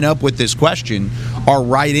could line up with this question are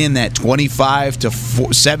right in that 25 to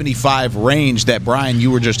 75 range that, Brian,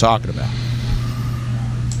 you were just talking about.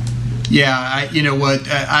 Yeah, you know what?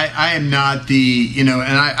 I am not the, and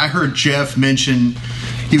I heard Jeff mention,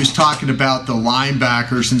 he was talking about the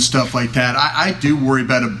linebackers and stuff like that. I do worry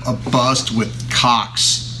about a bust with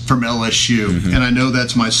Cox from LSU, and I know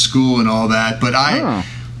that's my school and all that, but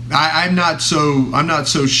I'm not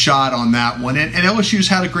so shot on that one. And LSU's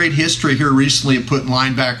had a great history here recently of putting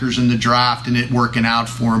linebackers in the draft and it working out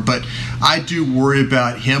for him. But I do worry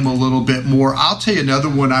about him a little bit more. I'll tell you another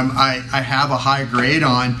one I have a high grade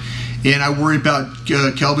on, and I worry about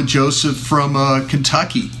Kelvin Joseph from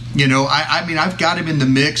Kentucky. I mean, I've got him in the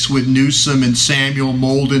mix with Newsome and Samuel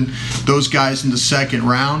Molden, those guys in the second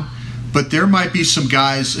round. But there might be some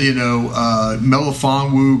guys,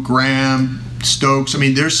 Melifonwu, Graham, Stokes. I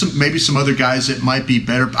mean, there's maybe some other guys that might be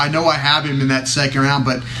better. I know I have him in that second round,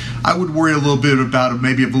 but I would worry a little bit about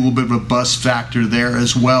maybe a little bit of a bust factor there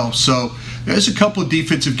as well. So there's a couple of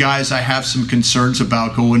defensive guys I have some concerns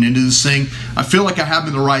about going into this thing. I feel like I have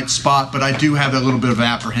them in the right spot, but I do have a little bit of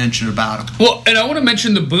apprehension about them. Well, and I want to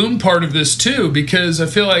mention the boom part of this too, because I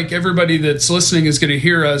feel like everybody that's listening is going to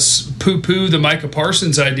hear us poo-poo the Micah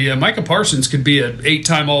Parsons idea. Micah Parsons could be an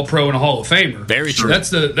 8-time All-Pro and a Hall of Famer. Very true. That's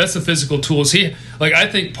the physical tools. I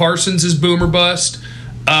think Parsons is boom or bust.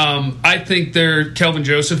 I think Kelvin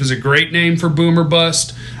Joseph is a great name for boom or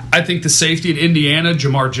bust. I think the safety in Indiana,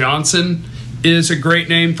 Jamar Johnson, is a great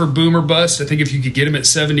name for boom or bust. I think if you could get him at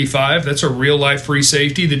 75, that's a real-life free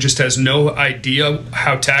safety that just has no idea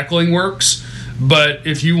how tackling works. But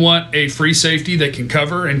if you want a free safety that can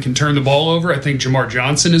cover and can turn the ball over, I think Jamar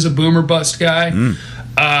Johnson is a boom or bust guy.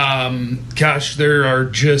 Gosh,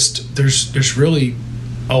 there's really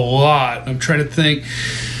a lot. I'm trying to think.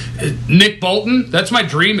 Nick Bolton, that's my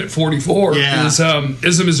dream at 44. Yeah. Is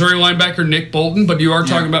the Missouri linebacker Nick Bolton, but you are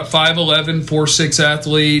talking about 5'11", 4'6"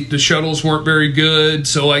 athlete. The shuttles weren't very good,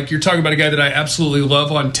 so you're talking about a guy that I absolutely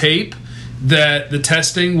love on tape. That the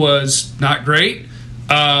testing was not great.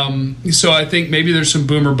 So I think maybe there's some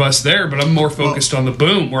boom or bust there, but I'm more focused on the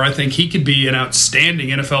boom, where I think he could be an outstanding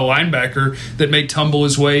NFL linebacker that may tumble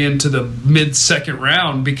his way into the mid-second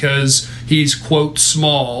round because he's, quote,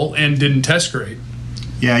 small and didn't test great.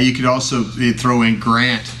 Yeah, you could also throw in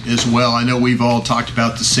Grant as well. I know we've all talked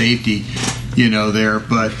about the safety, there,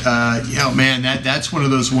 but man, that's one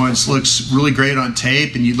of those ones looks really great on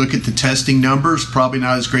tape, and you look at the testing numbers, probably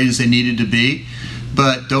not as great as they needed to be,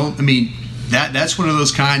 but that's one of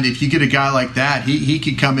those kind. If you get a guy like that, he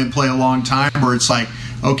could come and play a long time, where it's like,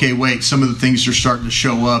 okay, wait, some of the things are starting to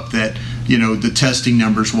show up that the testing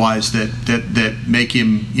numbers wise that make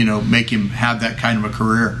him have that kind of a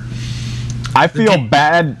career. I feel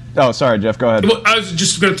bad. Oh, sorry, Jeff. Go ahead. Well, I was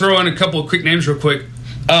just going to throw in a couple of quick names real quick.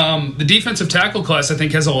 The defensive tackle class, I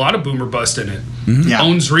think, has a lot of boomer bust in it. Yeah.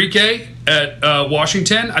 Onwuzurike at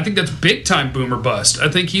Washington, I think that's big-time boomer bust. I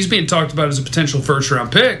think he's being talked about as a potential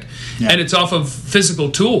first-round pick, and it's off of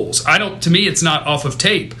physical tools. To me, it's not off of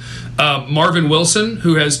tape. Marvin Wilson,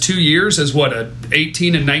 who has 2 years as an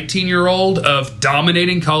 18 and 19-year-old of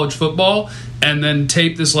dominating college football, and then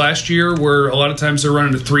tape this last year where a lot of times they're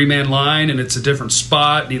running a 3-man line and it's a different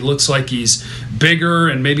spot and he looks like he's bigger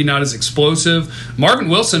and maybe not as explosive. Marvin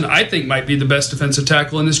Wilson, I think, might be the best defensive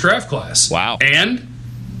tackle in this draft class. Wow. And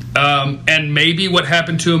maybe what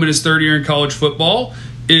happened to him in his third year in college football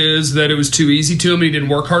is that it was too easy to him and he didn't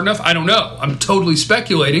work hard enough. I don't know. I'm totally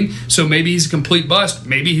speculating. So maybe he's a complete bust.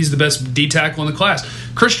 Maybe he's the best D tackle in the class.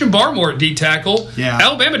 Christian Barmore at D tackle. Yeah.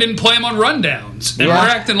 Alabama didn't play him on rundowns. And we're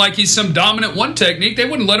acting like he's some dominant one technique. They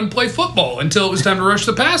wouldn't let him play football until it was time to rush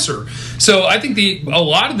the passer. So I think a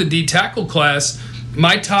lot of the D tackle class,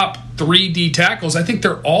 my top 3 D tackles, I think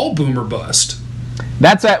they're all boomer bust.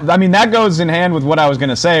 That goes in hand with what I was going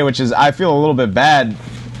to say, which is I feel a little bit bad.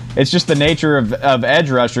 It's just the nature of edge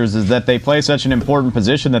rushers is that they play such an important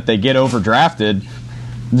position that they get overdrafted.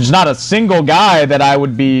 There's not a single guy that I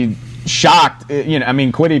would be shocked.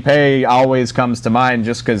 Kwity Paye always comes to mind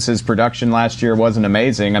just because his production last year wasn't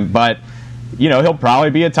amazing. But, he'll probably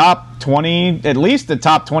be a top 20, at least a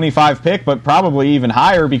top 25 pick, but probably even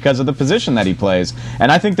higher because of the position that he plays.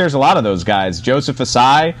 And I think there's a lot of those guys. Joseph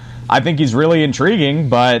Asai, I think he's really intriguing,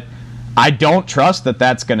 but I don't trust that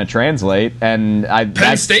that's going to translate. And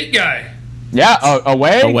Penn State guy. Yeah,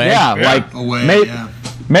 away? Yeah, away.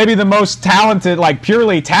 Maybe the most talented,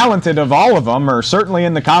 purely talented of all of them, are certainly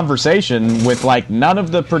in the conversation with none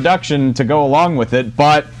of the production to go along with it,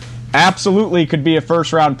 but absolutely could be a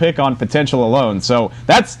first-round pick on potential alone. So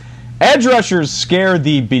edge rushers scare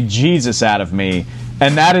the bejesus out of me.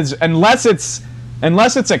 And that is unless it's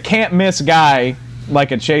a can't miss guy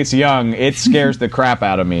like a Chase Young, it scares the crap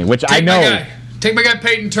out of me. Which I know. Take my guy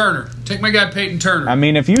Peyton Turner. I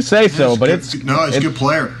mean, if you say so, but he's a good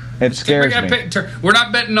player. It scares me. We're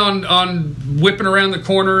not betting on whipping around the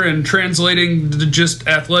corner and translating to just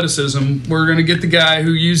athleticism. We're going to get the guy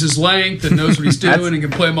who uses length and knows what he's doing and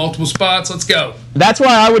can play multiple spots. Let's go. That's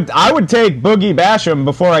why I would take Boogie Basham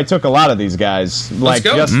before I took a lot of these guys,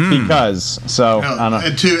 just because. So I don't know.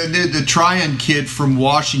 And the Tryon kid from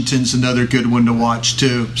Washington's another good one to watch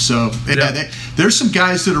too. So there's some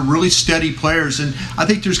guys that are really steady players, and I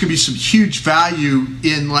think there's going to be some huge value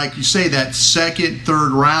in, like you say, that second,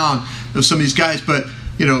 third round of some of these guys. But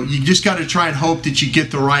you just got to try and hope that you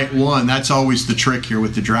get the right one. That's always the trick here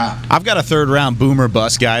with the draft. I've got a third-round boomer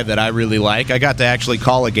bust guy that I really like. I got to actually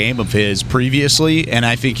call a game of his previously, and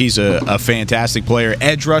I think he's a fantastic player.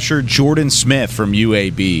 Edge rusher Jordan Smith from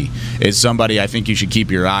UAB is somebody I think you should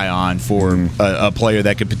keep your eye on for a player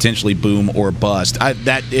that could potentially boom or bust.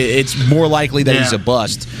 It's more likely that he's a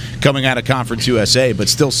bust coming out of Conference USA, but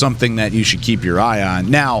still something that you should keep your eye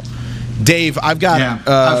on. Now, Dave, I've got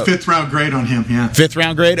a fifth-round grade on him. Yeah,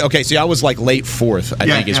 fifth-round grade. Okay, see, I was like late fourth. I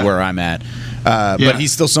think is where I'm at. But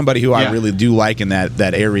he's still somebody who I really do like in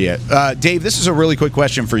that area. Dave, this is a really quick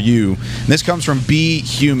question for you. And this comes from B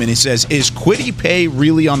Human. He says, "Is Kwity Paye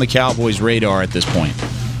really on the Cowboys' radar at this point?"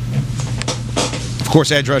 Of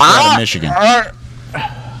course, edge rusher out of Michigan.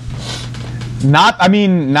 Not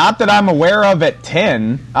that I'm aware of at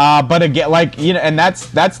 10, but again, and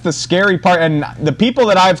that's the scary part. And the people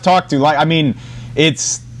that I've talked to,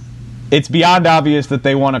 it's beyond obvious that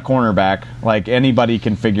they want a cornerback. Like, anybody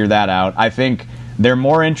can figure that out. I think they're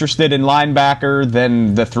more interested in linebacker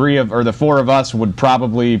than the four of us would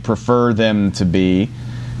probably prefer them to be.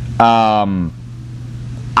 I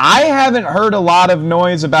haven't heard a lot of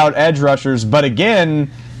noise about edge rushers, but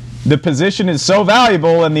again, the position is so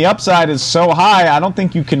valuable and the upside is so high, I don't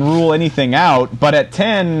think you can rule anything out. But at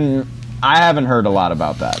 10, I haven't heard a lot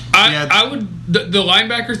about that. I would the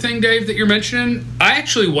linebacker thing, Dave, that you're mentioning. I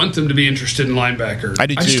actually want them to be interested in linebacker. I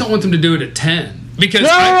do too. I just don't want them to do it at 10 because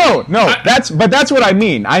that's what I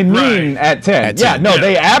mean. I mean at 10. At 10.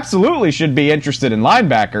 They absolutely should be interested in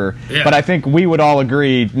linebacker. Yeah. But I think we would all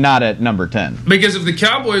agree not at number 10. Because if the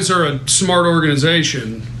Cowboys are a smart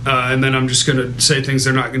organization, and then I'm just going to say things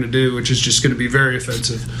they're not going to do, which is just going to be very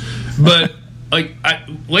offensive, but.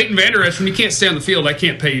 Leighton Vander Esch, when you can't stay on the field, I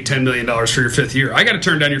can't pay you $10 million for your fifth year. I got to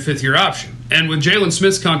turn down your fifth-year option. And with Jalen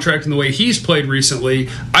Smith's contract and the way he's played recently,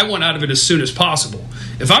 I want out of it as soon as possible.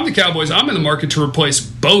 If I'm the Cowboys, I'm in the market to replace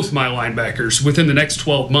both my linebackers within the next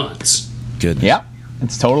 12 months. Good. Yeah,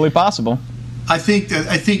 it's totally possible. I think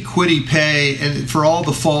Kwity Paye, and for all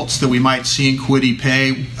the faults that we might see in Kwity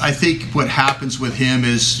Paye, I think what happens with him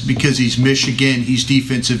is because he's Michigan, he's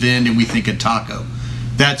defensive end, and we think of Taco.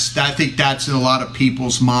 I think that's in a lot of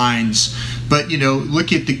people's minds. But,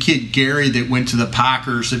 look at the kid Gary that went to the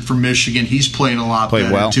Packers and from Michigan. He's playing a lot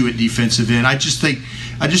better, too, at defensive end. I just think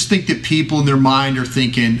that people in their mind are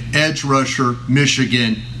thinking edge rusher,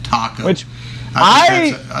 Michigan, Taco. Which I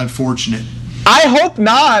think that's unfortunate. I hope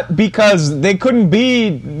not, because they couldn't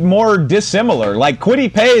be more dissimilar. Like,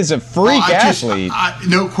 Kwity Paye is a freak athlete.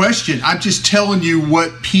 No question. I'm just telling you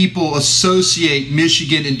what people associate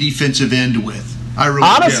Michigan and defensive end with.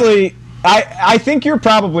 Honestly, I think you're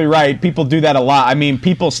probably right. People do that a lot. I mean,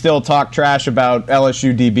 people still talk trash about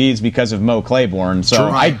LSU DBs because of Mo Claiborne. So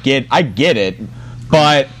I get it.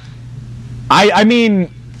 But I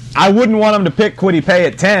mean, I wouldn't want them to pick Kwity Paye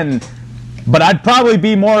at 10, but I'd probably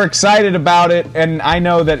be more excited about it. And I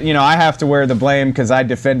know that, I have to wear the blame because I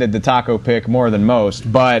defended the Taco pick more than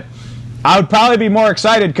most. But I would probably be more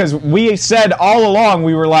excited because we said all along,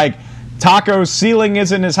 we were like, Taco's ceiling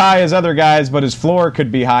isn't as high as other guys, but his floor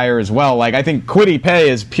could be higher as well. Like, I think Kwity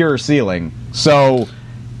Paye is pure ceiling. So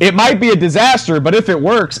it might be a disaster, but if it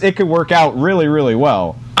works, it could work out really, really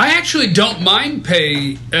well. I actually don't mind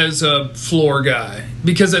Paye as a floor guy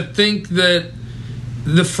because I think that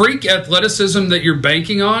the freak athleticism that you're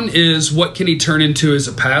banking on is what can he turn into as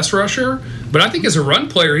a pass rusher. But I think as a run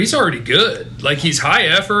player, he's already good. Like, he's high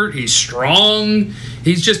effort, he's strong.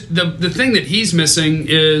 He's just the thing that he's missing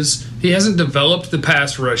is he hasn't developed the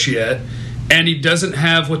pass rush yet, and he doesn't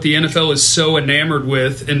have what the NFL is so enamored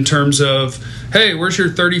with in terms of, hey, where's your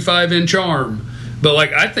 35-inch arm? But,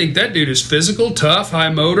 I think that dude is physical, tough, high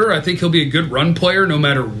motor. I think he'll be a good run player no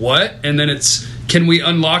matter what. And then it's, can we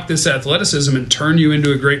unlock this athleticism and turn you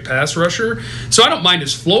into a great pass rusher? So I don't mind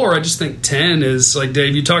his floor. I just think 10 is, like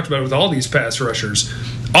Dave, you talked about it with all these pass rushers.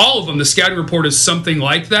 All of them, the scouting report is something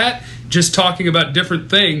like that. just talking about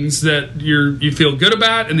different things that you feel good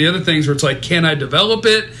about, and the other things where it's like, can I develop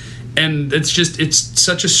it? And it's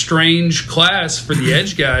such a strange class for the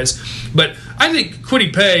edge guys. But I think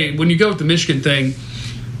Kwity Paye, when you go with the Michigan thing,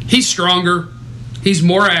 he's stronger, he's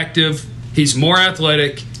more active, he's more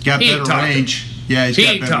athletic. Got better range. Yeah, he's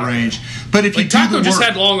got better range. But if you do the work, just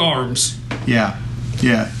had long arms. Yeah.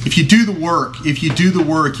 If you do the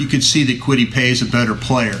work, you could see that Kwity Paye is a better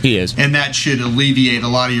player. He is, and that should alleviate a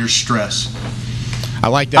lot of your stress. I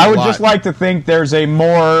like that. I would just like to think there's a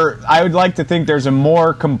more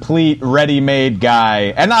complete, ready-made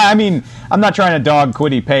guy. And I mean, I'm not trying to dog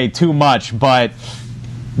Kwity Paye too much, but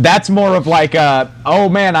that's more of like oh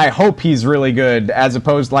man, I hope he's really good, as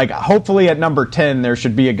opposed to like, hopefully at number 10 there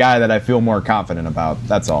should be a guy that I feel more confident about.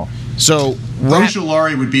 That's all. So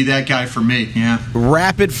Ojulari would be that guy for me. Yeah.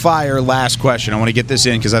 Rapid fire last question. I want to get this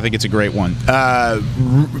in because I think it's a great one.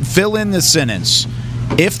 Fill in the sentence.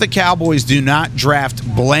 If the Cowboys do not draft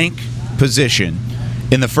blank position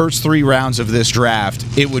in the first 3 rounds of this draft,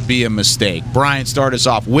 it would be a mistake. Brian, start us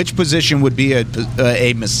off. Which position would be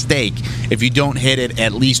a mistake if you don't hit it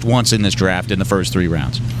at least once in this draft in the first 3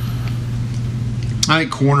 rounds? I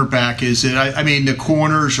think cornerback is it. I mean, the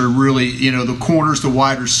corners are really, the corners, the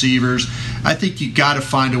wide receivers. I think you got to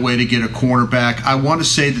find a way to get a cornerback. I want to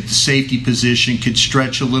say that the safety position could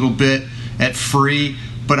stretch a little bit at free,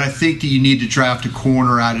 but I think that you need to draft a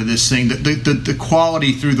corner out of this thing. The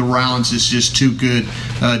quality through the rounds is just too good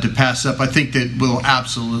to pass up. I think that will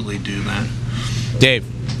absolutely do, man. Dave.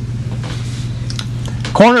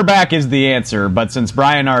 Cornerback is the answer, but since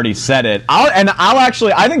Brian already said it,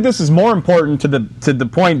 I think this is more important to the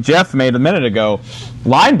point Jeff made a minute ago,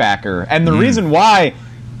 linebacker. And the reason why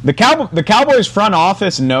the Cowboys front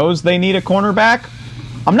office knows they need a cornerback.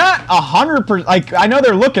 I'm not 100%, like, I know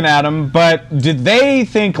they're looking at him, but did they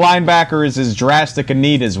think linebacker is as drastic a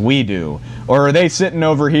need as we do? Or are they sitting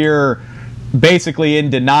over here basically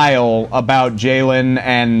in denial about Jalen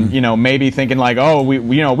and, maybe thinking like, oh,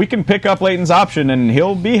 we can pick up Leighton's option and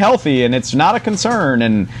he'll be healthy and it's not a concern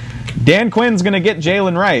and Dan Quinn's going to get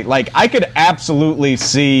Jalen right. Like, I could absolutely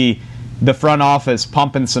see the front office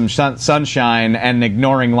pumping some sunshine and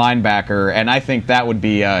ignoring linebacker, and I think that would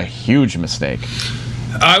be a huge mistake.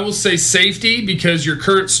 I will say safety, because your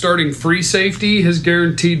current starting free safety, his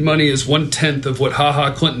guaranteed money is 1/10 of what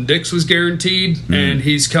HaHa Clinton-Dix was guaranteed, and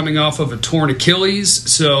he's coming off of a torn Achilles.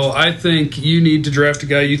 So I think you need to draft a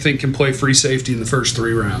guy you think can play free safety in the first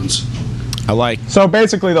 3 rounds. I like. So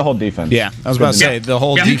basically the whole defense. Yeah, I was about to say the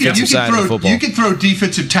whole defensive side of football. You can throw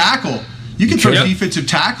defensive tackle. You can throw defensive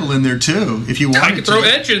tackle in there too if you want. I can throw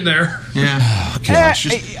edge in there. Yeah. Oh, gosh,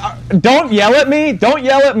 don't yell at me. Don't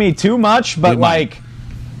yell at me too much. But like,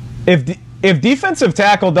 if defensive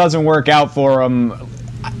tackle doesn't work out for him,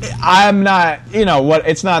 I'm not.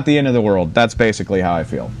 It's not the end of the world. That's basically how I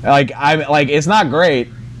feel. It's not great,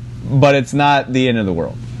 but it's not the end of the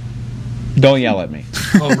world. Don't yell at me.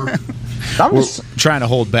 We're trying to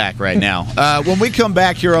hold back right now. When we come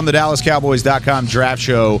back here on the DallasCowboys.com draft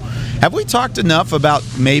show, have we talked enough about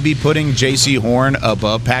maybe putting J.C. Horn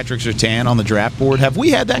above Patrick Surtain on the draft board? Have we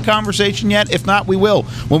had that conversation yet? If not, we will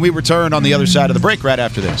when we return on the other side of the break right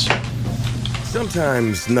after this.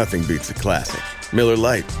 Sometimes nothing beats a classic. Miller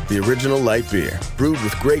Lite, the original light beer, brewed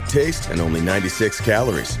with great taste and only 96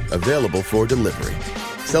 calories, available for delivery.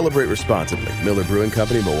 Celebrate responsibly. Miller Brewing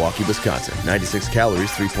Company, Milwaukee, Wisconsin. 96 calories,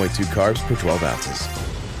 3.2 carbs per 12 ounces.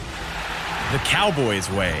 The Cowboys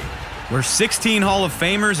way, where 16 Hall of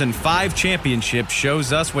Famers and 5 championships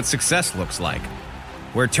shows us what success looks like.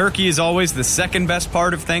 Where turkey is always the second best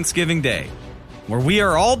part of Thanksgiving Day. Where we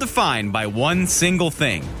are all defined by one single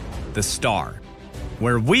thing, the star.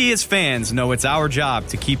 Where we as fans know it's our job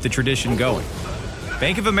to keep the tradition going.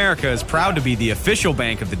 Bank of America is proud to be the official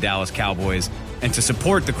bank of the Dallas Cowboys and to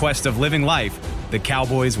support the quest of living life the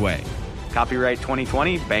Cowboys way. Copyright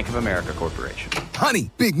 2020, Bank of America Corporation. Honey,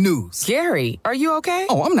 big news. Gary, are you okay?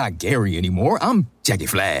 Oh, I'm not Gary anymore. I'm Jackie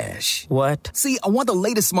Flash. What? See, I want the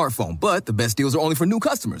latest smartphone, but the best deals are only for new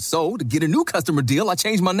customers. So, to get a new customer deal, I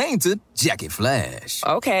changed my name to Jackie Flash.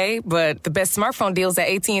 Okay, but the best smartphone deals at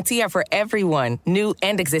AT&T are for everyone, new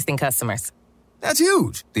and existing customers. That's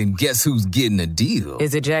huge. Then guess who's getting a deal?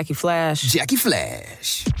 Is it Jackie Flash? Jackie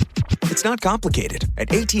Flash. It's not complicated.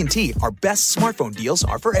 At AT&T, our best smartphone deals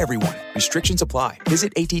are for everyone. Restrictions apply.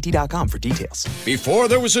 Visit AT&T.com for details. Before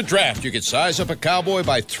there was a draft, you could size up a cowboy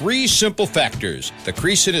by 3 simple factors: the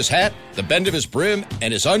crease in his hat, the bend of his brim,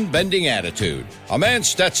 and his unbending attitude. A man's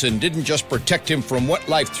Stetson didn't just protect him from what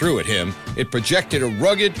life threw at him, it projected a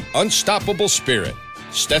rugged, unstoppable spirit.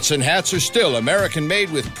 Stetson hats are still American-made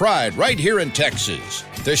with pride right here in Texas.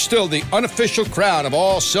 They're still the unofficial crown of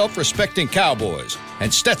all self-respecting Cowboys,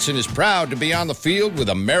 and Stetson is proud to be on the field with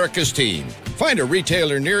America's team. Find a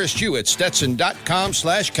retailer nearest you at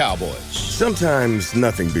stetson.com/Cowboys. Sometimes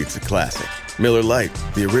nothing beats a classic. Miller Lite,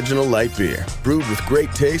 the original light beer, brewed with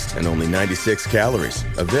great taste and only 96 calories,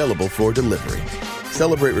 available for delivery.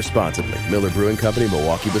 Celebrate responsibly. Miller Brewing Company,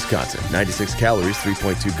 Milwaukee, Wisconsin. 96 calories,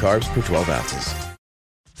 3.2 carbs per 12 ounces.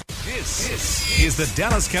 This is the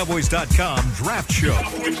DallasCowboys.com Draft Show.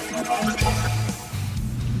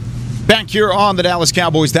 Back here on the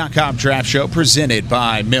DallasCowboys.com Draft Show, presented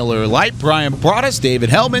by Miller Lite. Brian Broaddus, David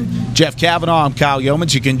Hellman, Jeff Kavanaugh, I'm Kyle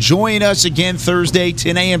Yeomans. You can join us again Thursday,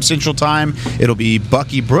 10 a.m. Central Time. It'll be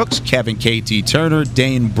Bucky Brooks, Kevin KT Turner,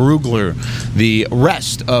 Dane Brugler, the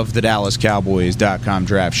rest of the DallasCowboys.com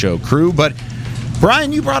Draft Show crew. But,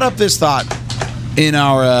 Brian, you brought up this thought in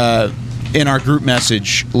our group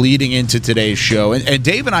message leading into today's show. And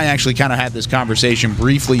Dave and I actually kind of had this conversation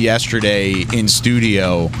briefly yesterday in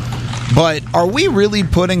studio. But are we really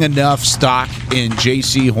putting enough stock in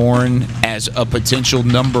J.C. Horn as a potential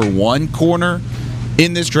number one corner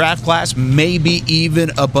in this draft class, maybe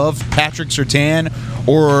even above Patrick Surtain?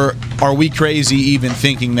 Or are we crazy even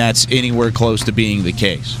thinking that's anywhere close to being the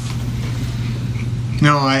case?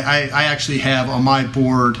 No, I actually have on my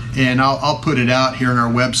board, and I'll put it out here on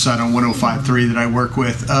our website on 105.3 that I work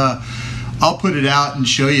with. I'll put it out and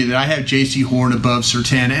show you that I have J.C. Horn above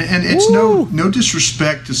Surtain, and it's no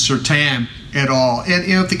disrespect to Surtain at all. And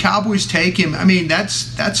if the Cowboys take him, I mean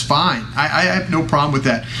that's fine. I have no problem with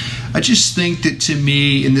that. I just think that, to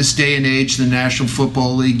me, in this day and age, the National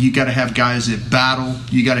Football League, you got to have guys that battle.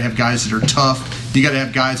 You got to have guys that are tough. You got to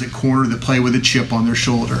have guys at corner that play with a chip on their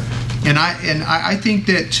shoulder. And I think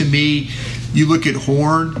that, to me, you look at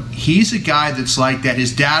Horn, he's a guy that's like that.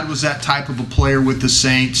 His dad was that type of a player with the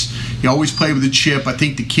Saints. He always played with a chip. I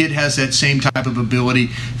think the kid has that same type of ability.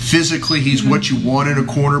 Physically, he's what you want in a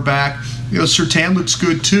cornerback. Surtain looks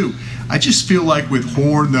good too. I just feel like with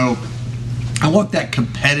Horn, though, I want that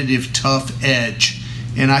competitive, tough edge.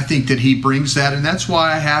 And I think that he brings that, and that's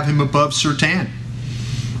why I have him above Surtain.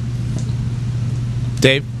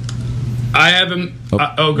 Dave? I have him. Go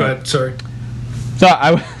ahead. Sorry. So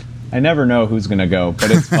I never know who's going to go, but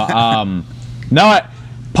it's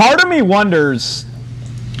part of me wonders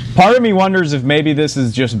if maybe this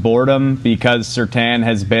is just boredom because Surtain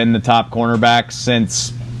has been the top cornerback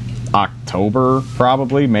since October,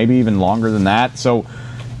 probably, maybe even longer than that. So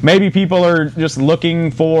maybe people are just looking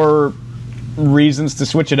for reasons to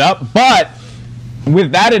switch it up. But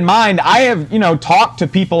with that in mind, I have, talked to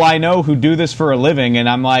people I know who do this for a living, and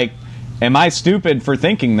I'm like, am I stupid for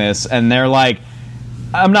thinking this? And they're like,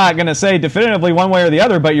 I'm not going to say definitively one way or the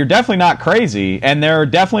other, but you're definitely not crazy. And there are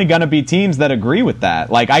definitely going to be teams that agree with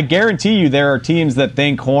that. Like, I guarantee you there are teams that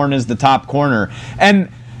think Horn is the top corner.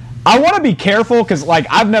 And I want to be careful because,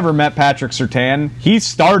 I've never met Patrick Surtain. He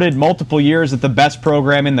started multiple years at the best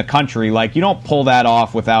program in the country. You don't pull that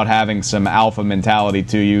off without having some alpha mentality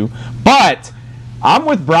to you. But I'm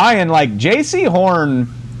with Brian. J.C. Horn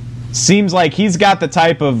seems like he's got the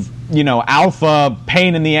type of alpha,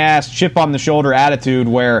 pain in the ass, chip on the shoulder attitude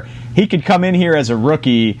where he could come in here as a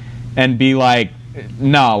rookie and be like,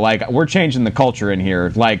 no, we're changing the culture in here.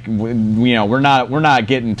 We're not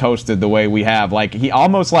getting toasted the way we have. He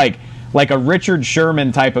almost like a Richard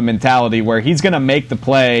Sherman type of mentality where he's going to make the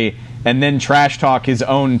play and then trash talk his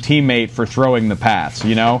own teammate for throwing the pass,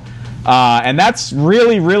 and that's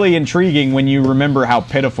really, really intriguing when you remember how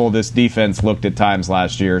pitiful this defense looked at times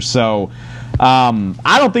last year. So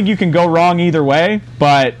I don't think you can go wrong either way,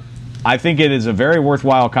 but I think it is a very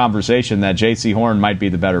worthwhile conversation that J.C. Horn might be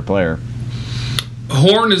the better player.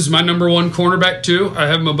 Horn is my number one cornerback too. I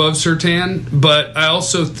have him above Surtain, but I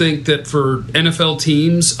also think that for NFL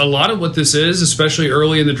teams, a lot of what this is, especially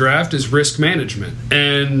early in the draft, is risk management.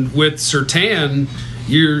 And with Surtain,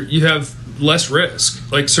 you have less risk.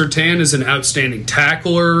 Surtain is an outstanding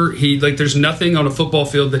tackler. There's nothing on a football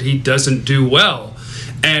field that he doesn't do well.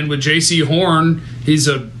 And with J.C. Horn, he's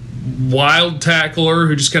a wild tackler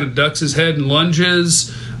who just kind of ducks his head and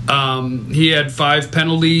lunges. He had 5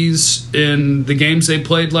 penalties in the games they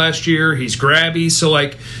played last year. He's grabby. So,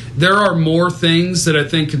 there are more things that I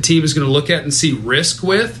think a team is going to look at and see risk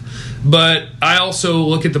with. But I also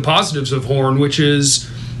look at the positives of Horn, which is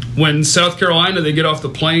when South Carolina, they get off the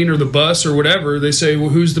plane or the bus or whatever, they say, well,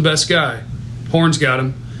 who's the best guy? Horn's got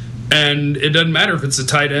him. And it doesn't matter if it's the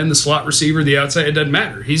tight end, the slot receiver, the outside. It doesn't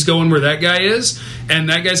matter. He's going where that guy is, and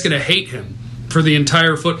that guy's going to hate him for the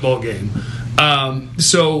entire football game.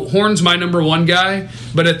 So Horn's my number one guy,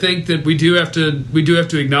 but I think that we do have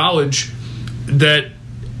to acknowledge that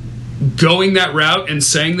going that route and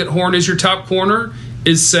saying that Horn is your top corner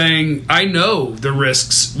is saying, I know the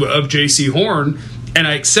risks of J.C. Horn, and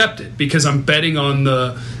I accept it because I'm betting on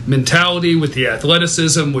the mentality with the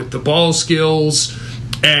athleticism, with the ball skills,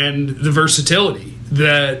 and the versatility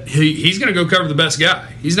that he's going to go cover the best guy.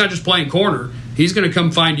 He's not just playing corner. He's going to come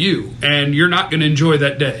find you, and you're not going to enjoy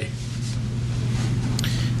that day.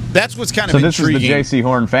 That's what's kind of intriguing. So this is the J.C.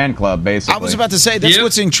 Horn fan club, basically. I was about to say, that's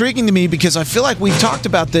what's intriguing to me, because I feel like we've talked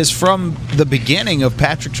about this from the beginning of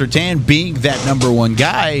Patrick Surtain being that number one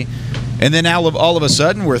guy, and then all of a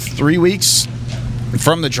sudden we're 3 weeks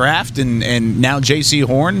from the draft, and now J.C.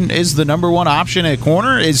 Horn is the number one option at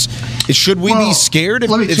corner. Should we be scared if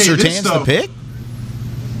Surtain's the pick?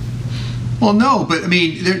 Well, no, but I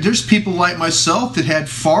mean, there's people like myself that had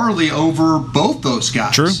Farley over both those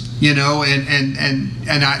guys. True. You know,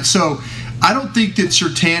 so I don't think that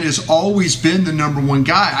Surtain has always been the number one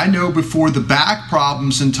guy. I know before the back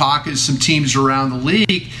problems and talking to some teams around the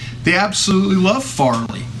league, they absolutely love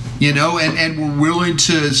Farley. You know, and we're willing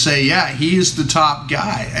to say, yeah, he is the top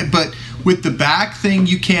guy. But with the back thing,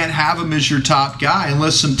 you can't have him as your top guy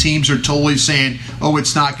unless some teams are totally saying, oh,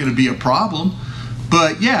 it's not going to be a problem.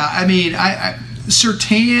 But, yeah, I mean,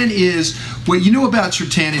 Surtain is – what you know about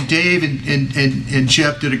Surtain, and Dave and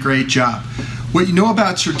Jeff did a great job. What you know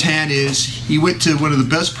about Surtain is he went to one of the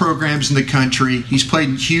best programs in the country. He's played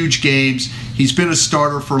in huge games. He's been a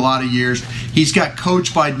starter for a lot of years. He's got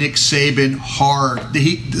coached by Nick Saban hard.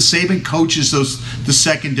 Saban coaches the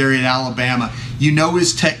secondary at Alabama. You know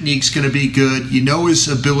his technique's going to be good. You know his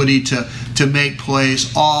ability to make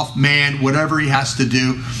plays off, man, whatever he has to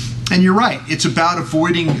do. And you're right. It's about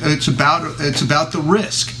avoiding. It's about the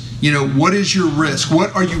risk. You know, what is your risk?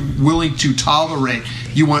 What are you willing to tolerate?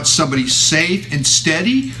 You want somebody safe and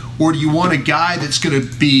steady, or do you want a guy that's going to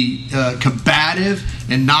be combative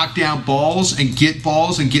and knock down balls and get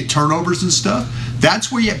turnovers and stuff? That's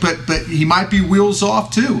where you. But he might be wheels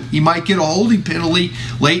off too. He might get a holding penalty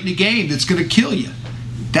late in the game that's going to kill you.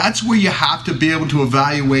 That's where you have to be able to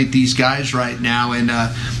evaluate these guys right now. And,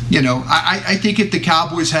 I think if the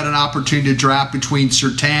Cowboys had an opportunity to draft between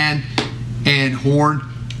Surtain and Horn,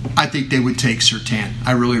 I think they would take Surtain.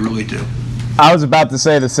 I really, really do. I was about to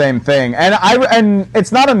say the same thing. And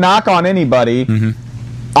it's not a knock on anybody. Mm-hmm.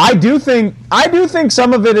 I do think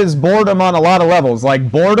some of it is boredom on a lot of levels. Like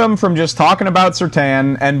boredom from just talking about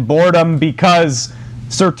Surtain, and boredom because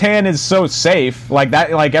Surtain is so safe, like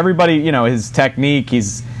that. Like everybody, his technique,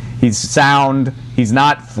 he's sound, he's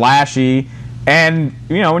not flashy, and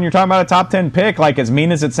when you're talking about a top 10 pick, like as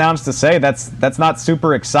mean as it sounds to say, that's not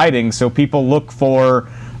super exciting. So people look for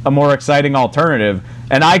a more exciting alternative,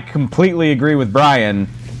 and I completely agree with Brian.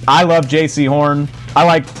 I love J.C. Horn. I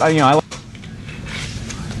like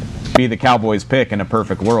be the Cowboys pick in a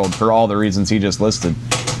perfect world for all the reasons he just listed.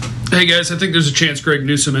 Hey guys, I think there's a chance Greg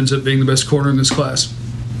Newsome ends up being the best corner in this class.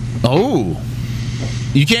 Oh,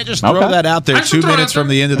 you can't just throw that out there 2 minutes from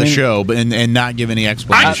the end of the show and not give any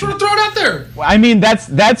explanation. I just want to throw it out there. I mean,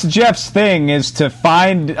 that's Jeff's thing, is to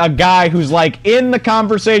find a guy who's like in the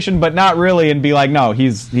conversation but not really, and be like, no,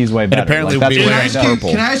 he's way better. And apparently, like, will be wearing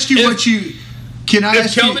purple. Can I ask you what you?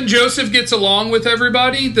 If Kelvin Joseph gets along with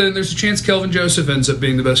everybody, then there's a chance Kelvin Joseph ends up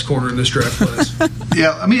being the best corner in this draft class.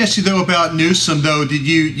 Yeah, let me ask you though about Newsome. Though, did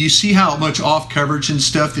you see how much off coverage and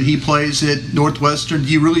stuff that he plays at Northwestern? Do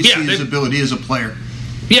you really see his ability as a player?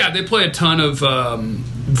 Yeah, they play a ton of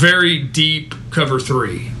very deep cover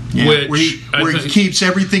three, where he keeps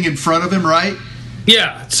everything in front of him, right?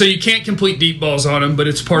 Yeah, so you can't complete deep balls on him, but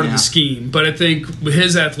it's part of the scheme. But I think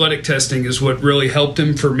his athletic testing is what really helped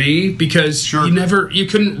him for me, because you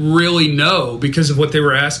couldn't really know because of what they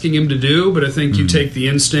were asking him to do. But I think you take the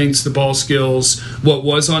instincts, the ball skills, what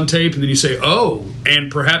was on tape, and then you say, oh,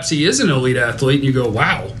 and perhaps he is an elite athlete, and you go,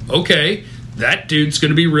 wow, okay, that dude's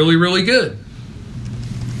going to be really, really good.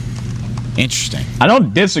 Interesting. I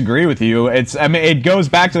don't disagree with you. It goes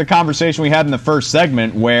back to the conversation we had in the first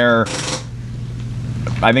segment where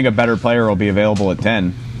I think a better player will be available at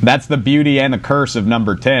 10. That's the beauty and the curse of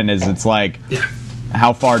number 10, is it's like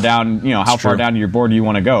how far down, far down to your board do you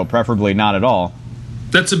want to go? Preferably not at all.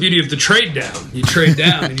 That's the beauty of the trade down. You trade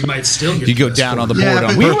down and you might still get go down on the board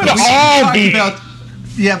on we would all be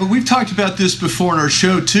Yeah, but we've talked about this before in our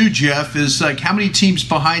show too, Jeff, is like how many teams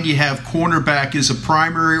behind you have cornerback as a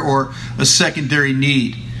primary or a secondary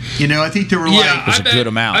need? I think there were a good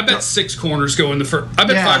amount. I bet 6 corners go in the first. I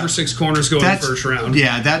bet 5 or 6 corners go in the first round.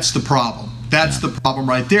 Yeah, that's the problem. That's the problem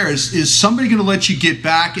right there. Is somebody going to let you get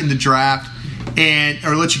back in the draft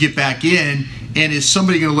or let you get back in, and is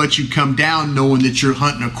somebody going to let you come down knowing that you're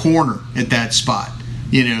hunting a corner at that spot?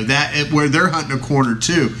 that where they're hunting a corner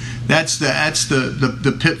too. That's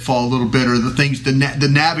the pitfall a little bit, or the things, the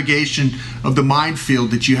navigation of the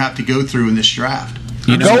minefield that you have to go through in this draft.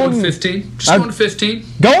 Going 15. Just going to 15.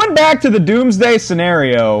 Going back to the doomsday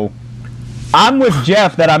scenario, I'm with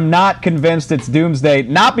Jeff that I'm not convinced it's doomsday,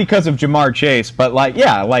 not because of Jamar Chase, but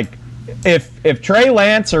if Trey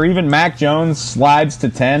Lance or even Mac Jones slides to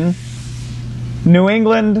 10, New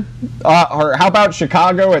England, or how about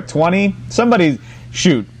Chicago at 20?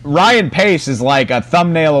 Ryan Pace is like a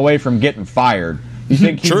thumbnail away from getting fired. You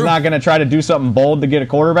think he's not going to try to do something bold to get a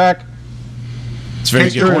quarterback? It's very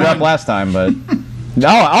good. He screwed it up last time, but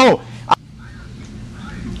I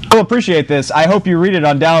appreciate this. I hope you read it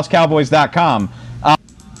on DallasCowboys.com.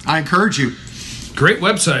 I encourage you. Great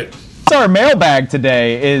website. Our mailbag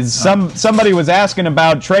today is somebody was asking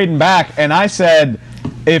about trading back, and I said,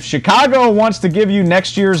 if Chicago wants to give you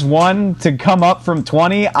next year's 1 to come up from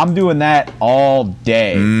 20, I'm doing that all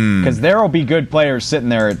day, because there will be good players sitting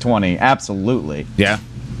there at 20. Absolutely. Yeah.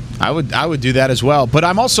 I would do that as well. But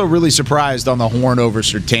I'm also really surprised on the Horn over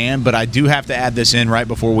Surtain, but I do have to add this in right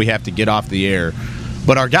before we have to get off the air.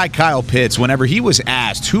 But our guy Kyle Pitts, whenever he was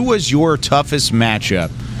asked, who was your toughest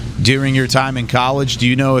matchup during your time in college, do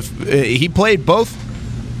you know if he played both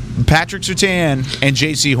Patrick Surtain and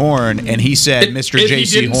J.C. Horn, and he said Mr. J.C. Horn. If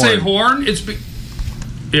he didn't say Horn,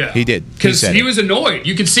 yeah. He did. Because he was annoyed.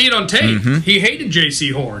 You could see it on tape. He hated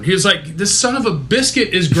J.C. Horn. He was like, this son of a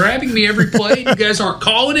biscuit is grabbing me every play. You guys aren't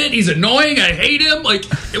calling it. He's annoying. I hate him.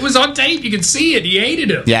 It was on tape. You could see it. He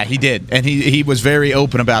hated him. Yeah, he did. And he was very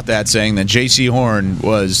open about that, saying that J.C. Horn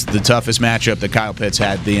was the toughest matchup that Kyle Pitts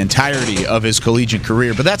had the entirety of his collegiate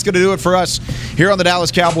career. But that's going to do it for us here on the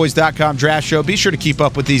DallasCowboys.com Draft Show. Be sure to keep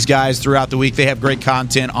up with these guys throughout the week. They have great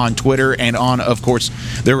content on Twitter and on, of course,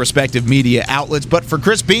 their respective media outlets. But for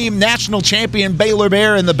Chris Beam, national champion Baylor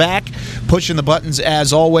Bear in the back, pushing the buttons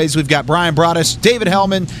as always. We've got Brian Broaddus, David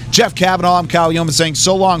Hellman, Jeff Cavanaugh. I'm Kyle Yeoman saying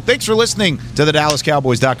so long. Thanks for listening to the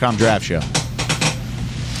DallasCowboys.com Draft Show.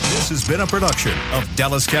 This has been a production of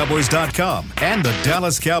DallasCowboys.com and the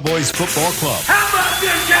Dallas Cowboys Football Club. How about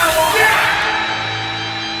this, Cowboys? Yeah!